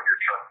if you put your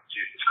trust in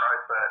Jesus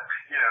Christ, but,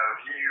 you know,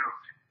 if you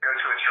go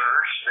to a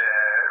church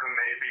that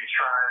may be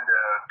trying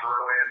to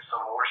throw in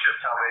some worship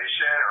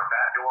salvation or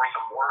backdoor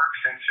some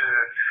works into,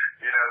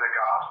 you know, the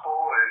gospel,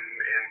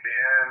 and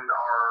then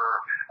are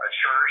a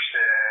church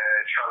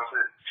that tries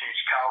to teach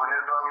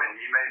Calvinism, and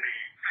you may be,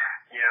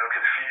 you know,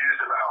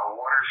 confused about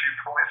one or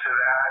 2 points of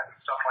that and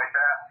stuff like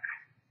that.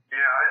 You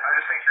know, I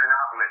just think you're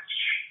not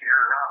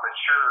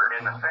mature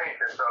in the faith,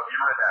 and so if you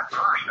read that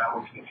verse, that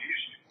would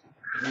confuse you.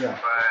 Yeah.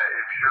 But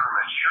if you're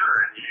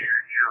mature and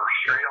you're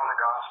straight on the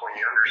gospel and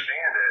you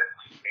understand it,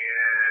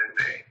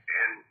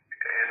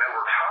 and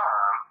over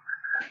time,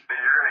 then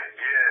you're going to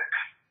get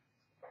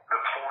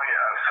the point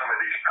of some of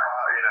these,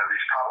 you know,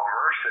 these problem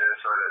verses,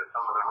 or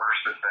some of the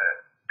verses that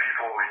people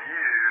people will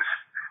use,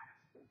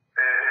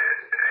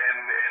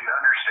 and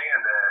understand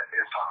that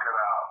it's talking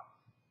about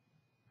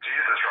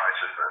Jesus'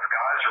 righteousness,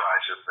 God's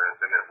righteousness,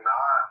 and it's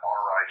not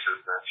our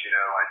righteousness,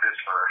 like this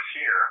verse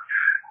here.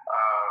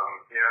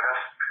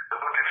 That's the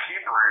book of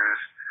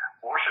Hebrews.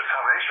 Worship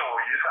Salvation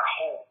will use that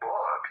whole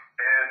book,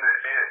 and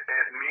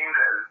it means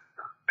that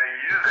they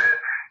use it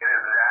in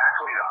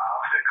exactly the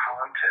opposite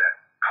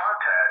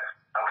context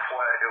of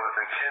what it was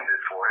intended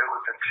for. It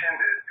was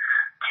intended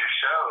to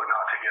show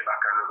not to get back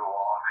under the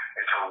law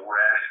and to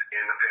rest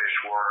in the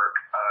finished work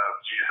of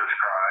Jesus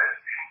Christ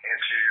and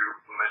to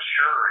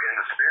mature in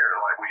the Spirit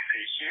like we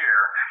see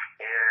here,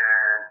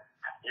 and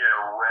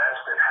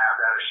rest and have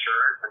that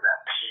assurance and that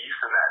peace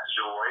and that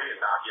joy and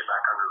not get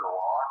back under the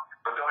law.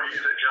 But they'll use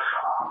it just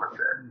the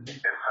opposite.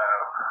 And so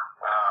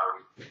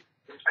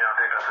I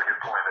think that's a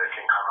good point that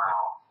can come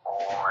out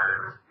on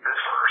this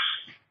verse,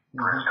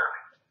 for instance.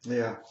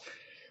 Yeah.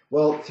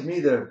 Well, to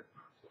me, the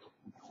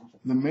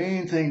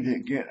main thing to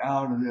get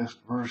out of this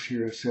verse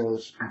here, it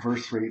says in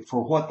verse 3,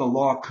 for what the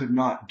law could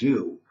not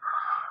do.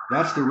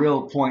 That's the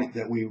real point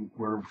that we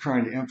were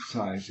trying to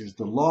emphasize, is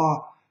the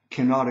law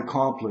cannot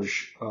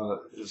accomplish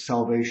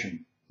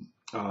salvation.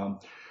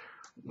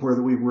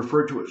 Whether we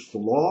refer to it as the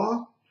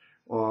law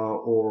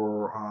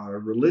or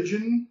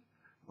religion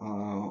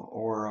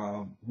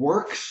or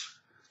works,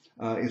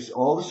 it's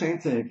all the same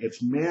thing.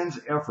 It's man's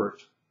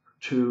effort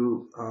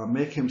to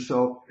make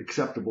himself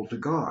acceptable to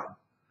God.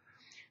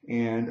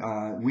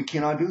 And we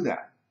cannot do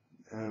that.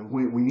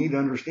 We need to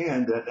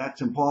understand that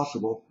that's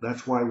impossible.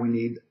 That's why we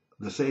need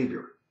the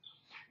Savior.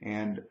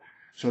 And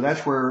so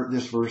that's where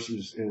this verse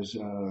is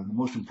the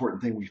most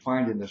important thing we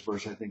find in this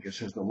verse. I think it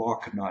says the law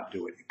could not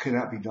do it. It could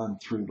not be done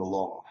through the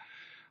law.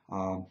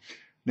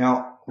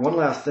 Now, one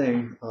last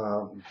thing.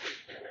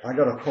 I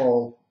got a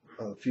call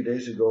a few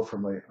days ago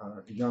from a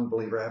young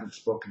believer I haven't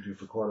spoken to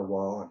for quite a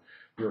while, and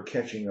we were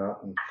catching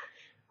up, and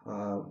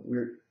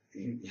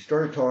he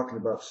started talking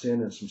about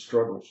sin and some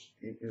struggles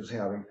he was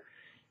having.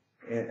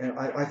 And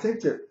I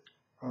think that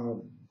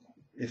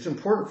it's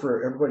important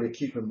for everybody to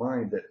keep in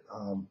mind that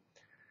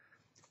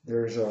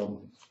there's a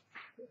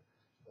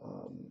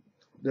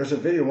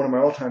video, one of my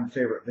all-time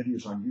favorite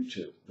videos on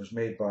YouTube. It was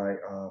made by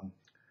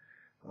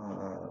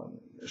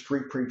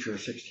Street Preacher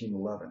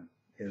 1611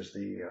 is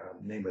the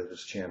name of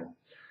this channel.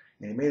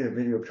 And he made a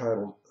video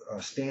titled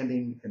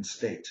Standing in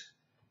State.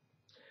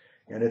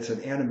 And it's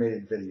an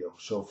animated video.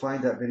 So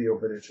find that video,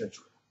 but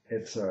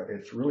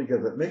it's really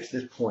good. What makes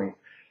this point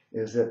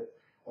is that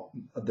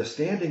the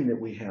standing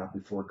that we have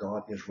before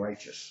God is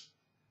righteous.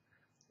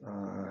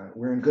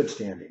 We're in good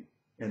standing,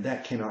 and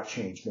that cannot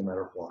change no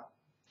matter what.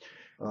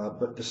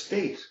 But the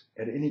state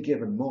at any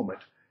given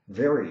moment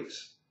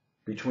varies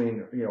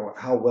between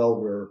how well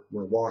we're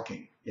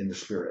walking in the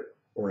spirit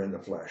or in the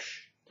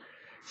flesh.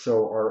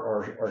 So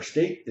our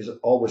state is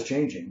always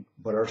changing,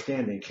 but our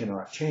standing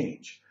cannot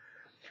change.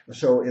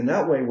 So in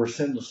that way, we're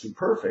sinlessly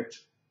perfect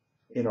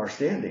in our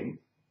standing,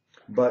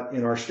 but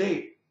in our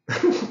state,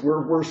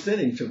 we're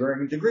sinning to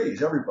varying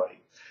degrees, everybody.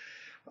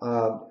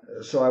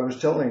 So I was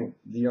telling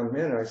the young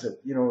man, I said,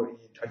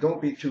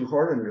 don't be too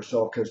hard on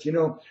yourself, because,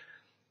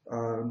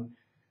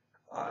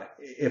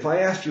 if I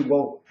asked you,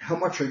 well, how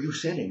much are you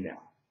sinning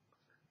now?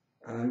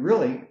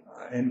 Really,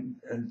 and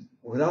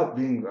without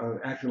being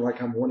acting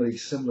like I'm one of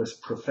these sinless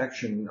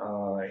perfection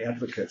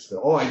advocates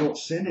that, I don't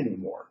sin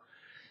anymore.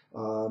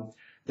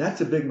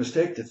 That's a big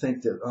mistake to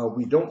think that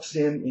we don't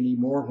sin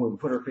anymore when we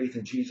put our faith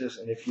in Jesus,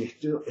 and if you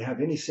still have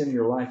any sin in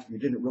your life, you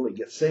didn't really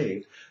get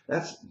saved.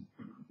 That's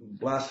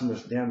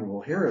blasphemous,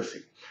 damnable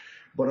heresy.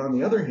 But on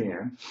the other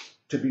hand,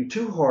 to be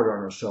too hard on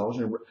ourselves,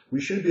 and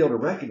we should be able to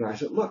recognize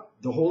that, look,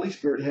 the Holy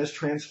Spirit has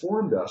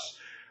transformed us.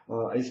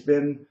 It's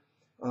been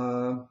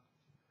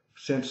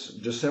since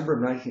December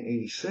of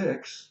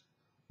 1986,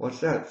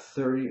 what's that,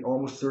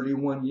 almost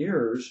 31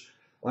 years,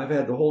 I've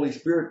had the Holy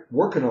Spirit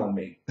working on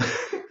me.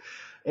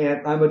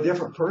 And I'm a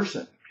different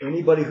person.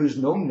 Anybody who's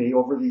known me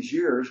over these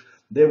years,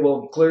 they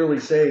will clearly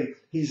say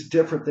he's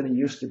different than he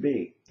used to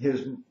be.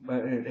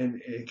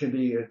 And it can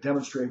be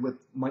demonstrated with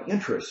my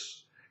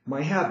interests,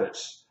 my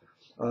habits,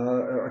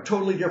 are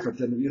totally different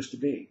than they used to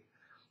be.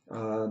 A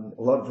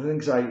lot of the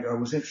things I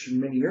was interested in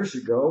many years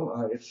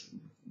ago,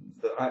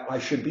 I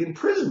should be in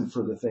prison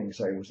for the things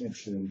I was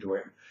interested in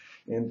doing.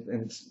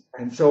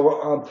 And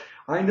so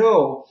I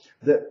know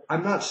that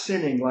I'm not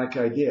sinning like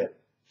I did.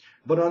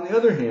 But on the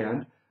other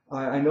hand,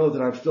 I know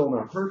that I'm still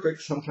not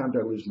perfect. Sometimes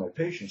I lose my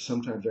patience.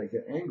 Sometimes I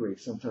get angry.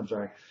 Sometimes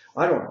I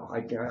don't know.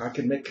 I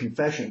can make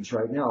confessions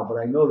right now, but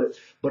I know that.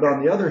 But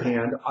on the other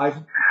hand,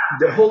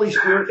 the Holy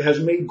Spirit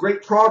has made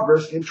great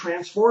progress in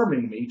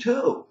transforming me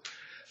too.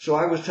 So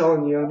I was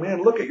telling the young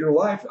man, look at your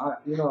life.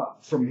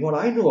 From what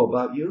I know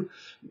about you,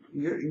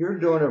 you're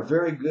doing a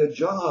very good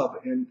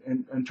job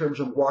in terms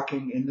of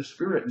walking in the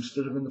Spirit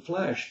instead of in the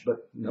flesh.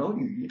 But no,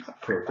 you're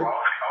not perfect. Well, I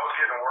was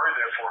getting worried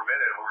there for a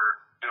minute. We were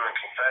doing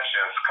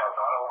confessions because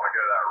I don't want to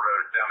go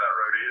down that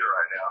road either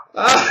right now.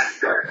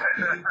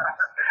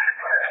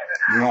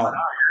 Yeah. I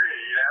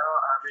agree.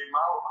 I mean,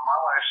 my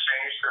life's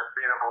changed since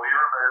being a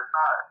believer, but it's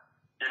not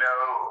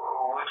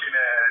looking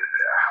at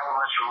how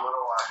much or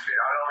little I see,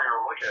 I don't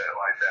even look at it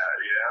like that,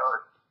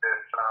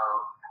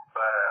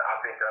 but I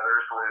think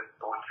others would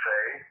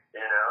say,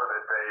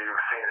 that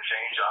they've seen a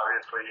change,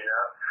 obviously,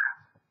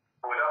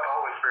 Without the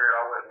Holy Spirit,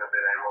 I wouldn't have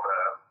been able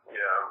to,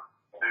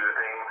 do the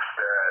things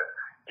that,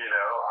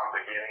 I'm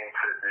beginning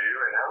to do,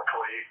 and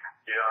hopefully,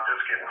 I'm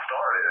just getting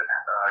started,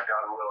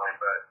 God willing,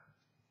 but,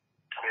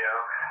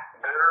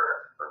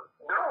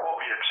 there will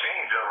be a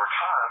change over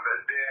time,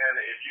 but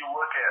then if you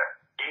look at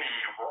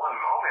any one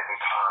moment in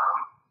time,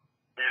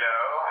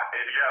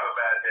 if you have a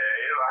bad day,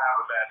 if I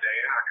have a bad day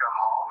and I come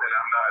home and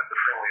I'm not the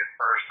friendliest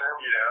person,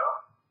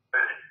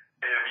 but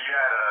if you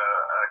had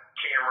a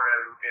camera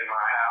in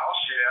my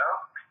house, you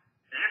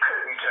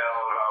couldn't tell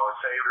if I was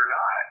saved or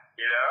not,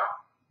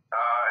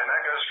 and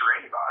that goes for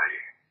anybody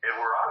if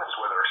we're honest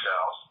with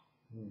ourselves.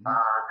 Mm-hmm.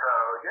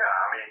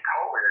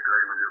 Totally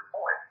agree with your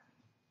point.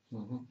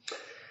 Mm-hmm.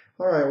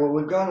 All right. Well,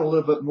 we've gone a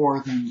little bit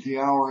more than the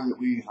hour that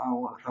I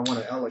want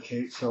to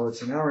allocate. So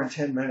it's an hour and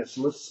 10 minutes.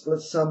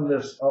 Let's sum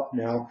this up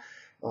now.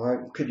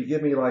 Could you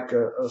give me like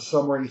a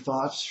summary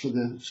thoughts for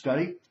the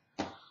study?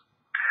 I think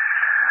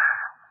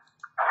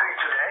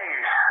today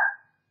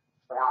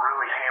we're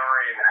really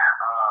hammering,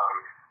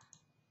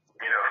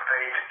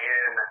 faith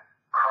in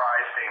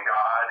Christ and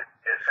God,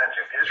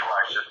 essentially His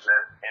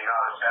righteousness, and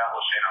not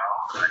establishing our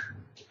own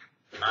righteousness,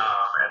 and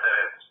that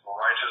it's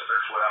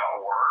righteousness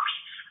without works.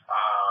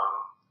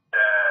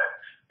 That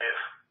if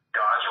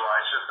God's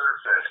righteousness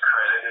is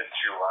credited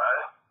to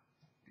us,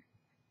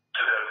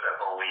 to those that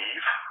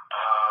believe,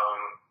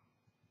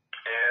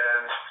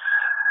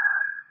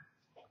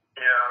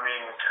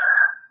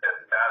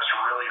 that's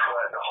really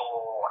what the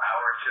whole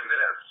hour and 10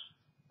 minutes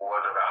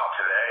was about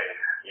today.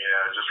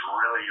 Just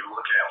really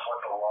looking at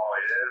what the law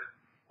is,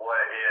 what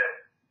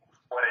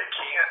it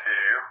can't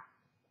do,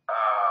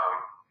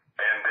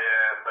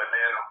 but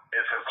then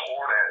its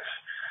importance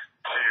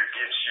to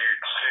get you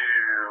to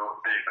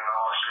the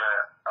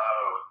acknowledgement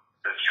of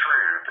the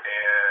truth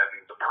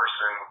and the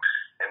person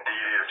and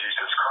deity of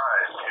Jesus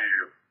Christ,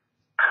 who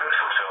could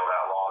fulfill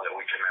that law that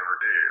we can never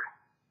do.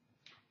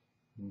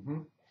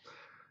 Mm-hmm.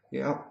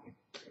 Yeah.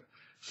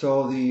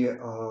 So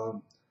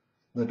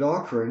the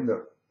doctrine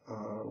that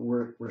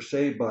we're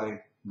saved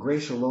by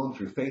grace alone,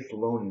 through faith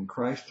alone, in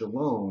Christ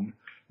alone,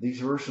 these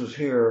verses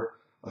here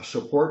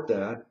support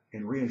that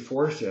and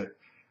reinforce it.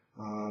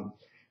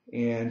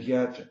 And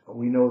yet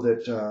we know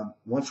that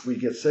once we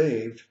get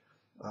saved,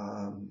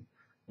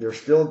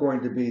 there's still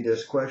going to be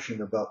this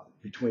question about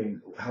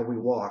between how we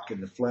walk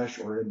in the flesh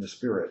or in the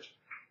spirit.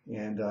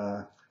 And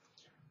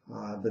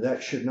but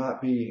that should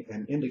not be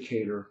an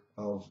indicator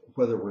of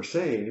whether we're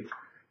saved,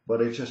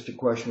 but it's just a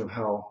question of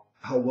how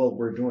well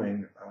we're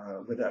doing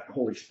with that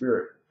Holy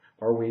Spirit.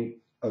 Are we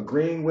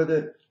agreeing with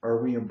it? Are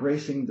we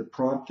embracing the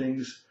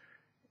promptings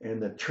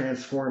and the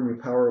transforming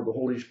power of the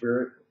Holy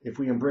Spirit? If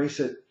we embrace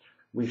it,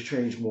 we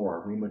change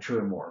more, we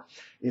mature more.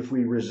 If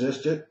we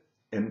resist it,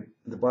 and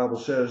the Bible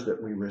says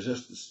that we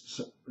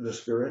resist the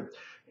Spirit,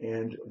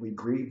 and we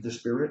grieve the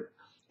Spirit,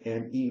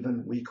 and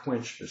even we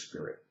quench the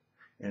Spirit.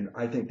 And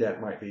I think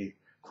that might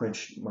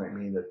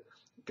mean that,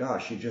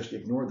 gosh, you just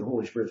ignored the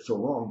Holy Spirit so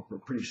long,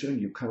 but pretty soon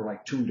you kind of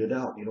like tuned it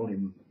out. You don't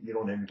even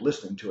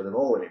listen to it at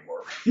all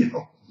anymore.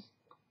 Yeah,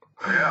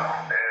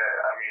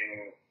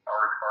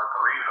 or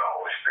grieve the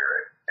Holy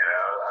Spirit.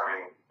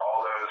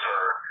 All those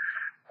are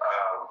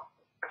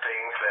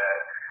things that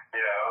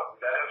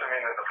that doesn't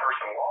mean that the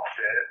person lost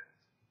it,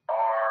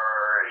 or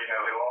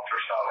they lost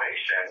their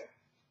salvation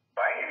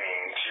by any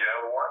means.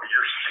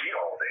 You're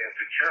sealed and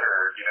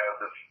secured.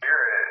 The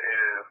Spirit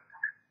is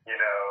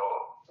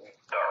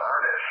the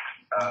earnest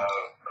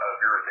of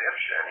your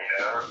redemption.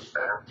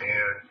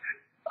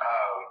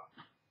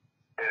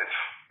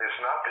 It's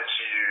not that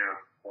you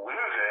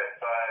lose it,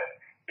 but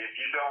if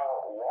you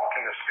don't walk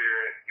in the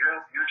Spirit,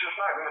 you're just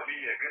not going to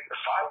be a good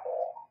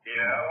disciple.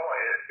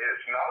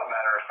 It's not a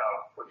matter of how.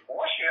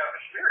 Once you have the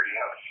Spirit, you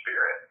have the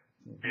Spirit.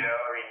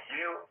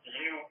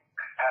 You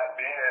have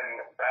been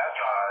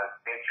baptized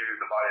into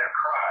the body of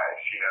Christ,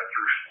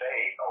 through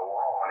faith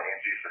alone in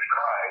Jesus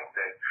Christ,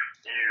 and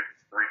you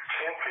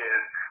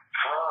repented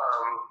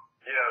from,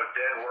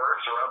 dead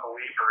works or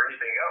unbelief or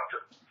anything else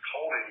that's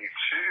holding you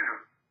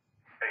to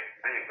the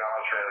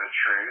acknowledgement of the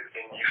truth,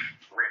 and you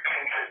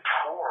repented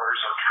towards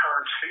or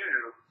turned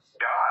to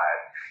God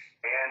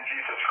and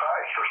Jesus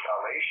Christ for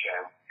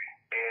salvation,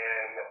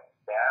 and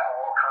that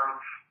all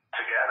comes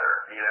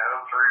together,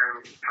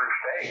 through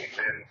faith,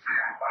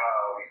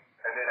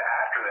 and then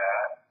after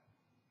that,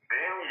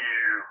 then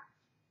you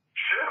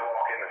should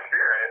walk in the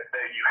Spirit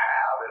that you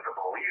have as a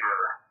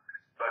believer,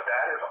 but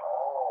that is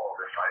all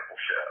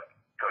discipleship.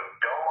 So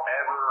don't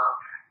ever,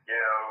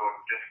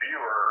 just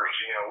viewers,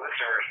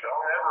 listeners,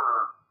 don't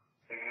ever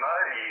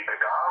muddy the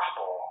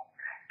gospel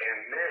and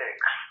mix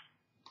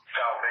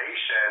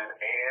salvation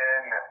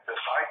and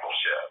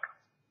discipleship,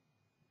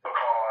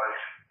 because,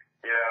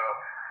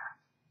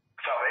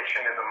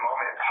 salvation is a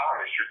moment in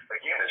time. It's your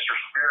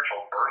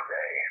spiritual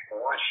birthday.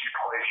 Once you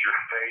place your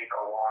faith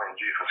alone in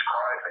Jesus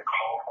Christ and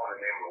call upon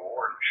the name of the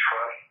Lord and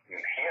trust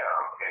in Him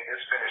and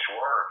His finished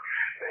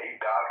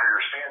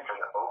sins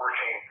and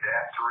overcame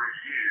death through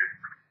you,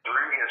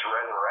 through his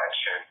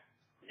resurrection,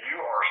 you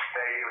are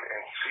saved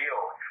and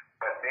sealed.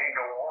 But then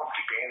go on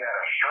to gain that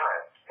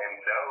assurance and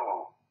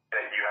know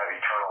that you have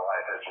eternal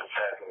life, as it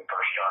says in 1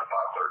 John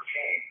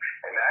 5:13.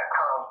 And that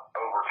comes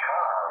over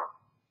time,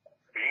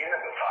 being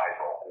a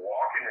disciple,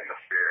 walking in the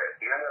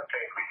Spirit, doing the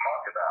things we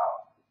talked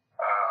about.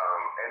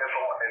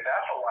 And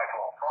that's a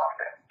lifelong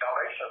process.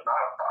 Salvation is not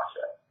a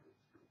process.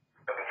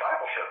 The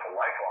discipleship is a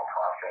lifelong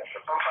process. So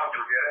sometimes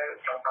we get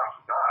it, sometimes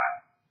it's not.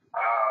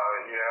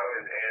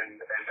 And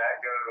that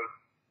goes,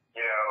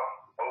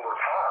 over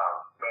time.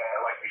 But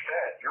like you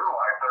said, your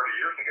life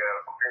 30 years ago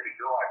compared to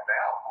your life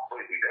now is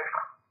completely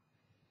different.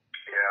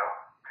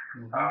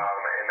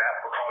 And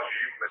that's because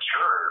you've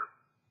matured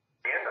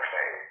in the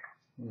faith.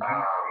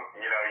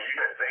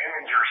 You've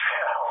examined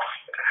yourself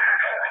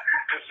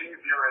to see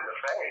if you're in the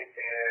faith,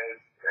 and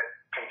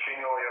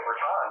continually over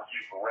time,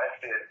 you've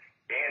rested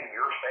in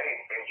your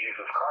faith in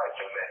Jesus Christ,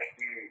 and that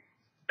He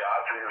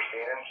died for your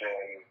sins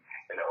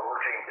and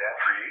overcame death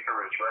for you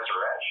through His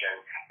resurrection,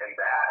 and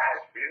that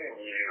has given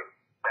you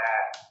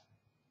that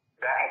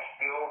has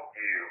filled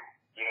you,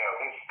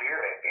 His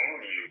Spirit in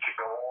you to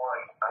go on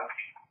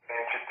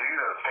and to do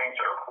those things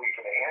that are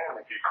pleasing to Him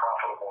and be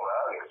profitable to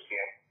others.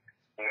 And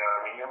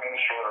your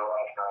ministry over the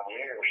last 9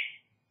 years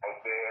has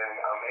been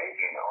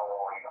amazing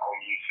on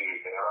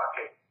YouTube. And if I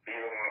could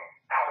even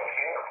have a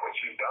hint of what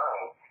you've done,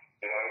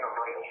 even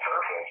bring the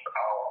surface,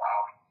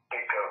 I'll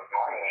think of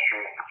my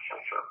ministry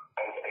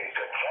as a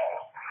success.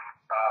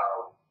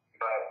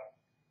 But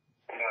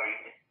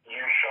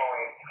you're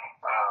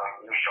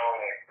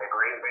showing a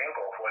great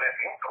example of what it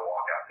means to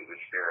walk out through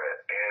the Spirit,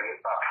 and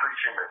it's by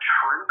preaching the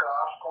true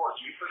gospel of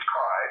Jesus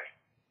Christ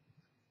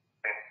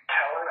and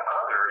telling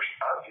others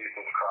of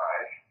Jesus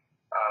Christ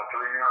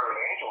through your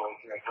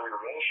evangelism and through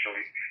your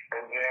ministry,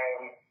 and then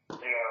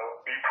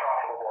be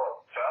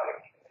profitable to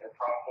others, and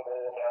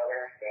profitable to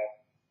others, and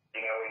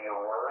in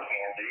your words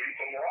and deeds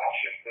and your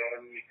actions.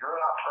 And you're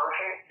not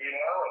perfect, and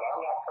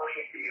I'm not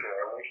perfect either.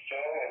 And we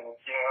sin, and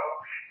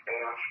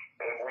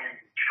and we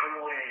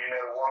truly,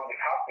 wanted to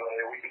calculate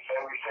it, we could say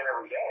we sin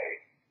every day,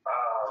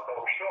 but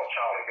we're still a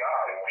child of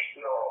God, and we're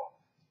still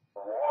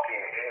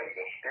walking in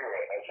the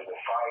Spirit as a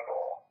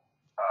disciple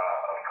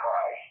of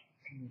Christ.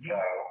 So,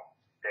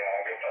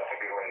 I guess that's a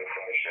good way to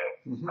finish it.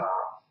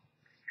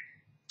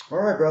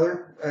 All right,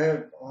 brother.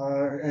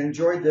 I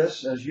enjoyed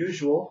this as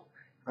usual.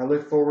 I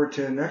look forward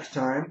to next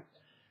time.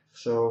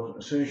 So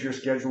as soon as your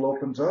schedule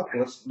opens up,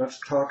 let's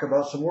talk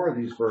about some more of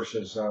these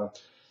verses.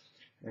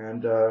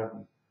 And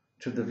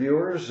to the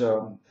viewers,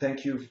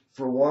 thank you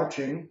for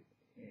watching.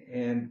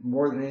 And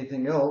more than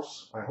anything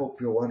else, I hope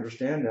you'll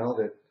understand now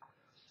that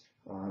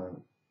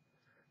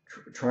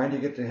trying to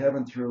get to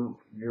heaven through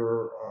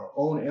your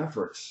own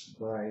efforts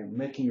by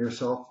making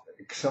yourself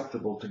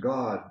acceptable to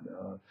God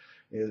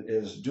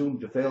is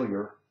doomed to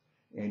failure.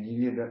 And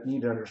you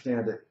need to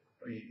understand that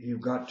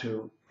you've got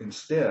to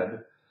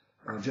instead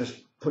just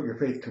put your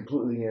faith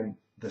completely in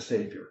the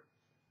Savior.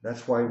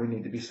 That's why we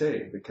need to be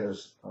saved,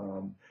 because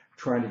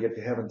trying to get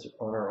to heaven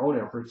on our own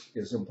efforts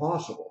is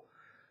impossible.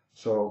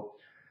 So,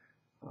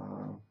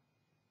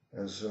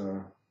 as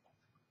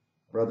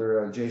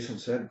Brother Jason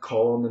said,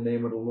 call on the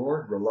name of the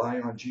Lord, rely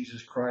on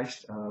Jesus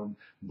Christ,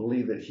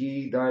 believe that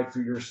He died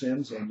for your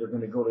sins and you're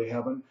going to go to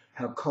heaven.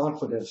 Have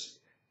confidence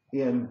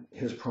in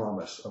His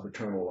promise of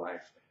eternal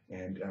life,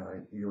 and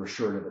you're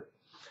assured of it.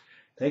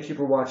 Thank you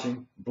for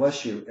watching.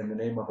 Bless you in the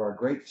name of our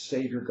great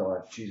Savior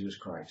God, Jesus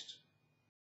Christ.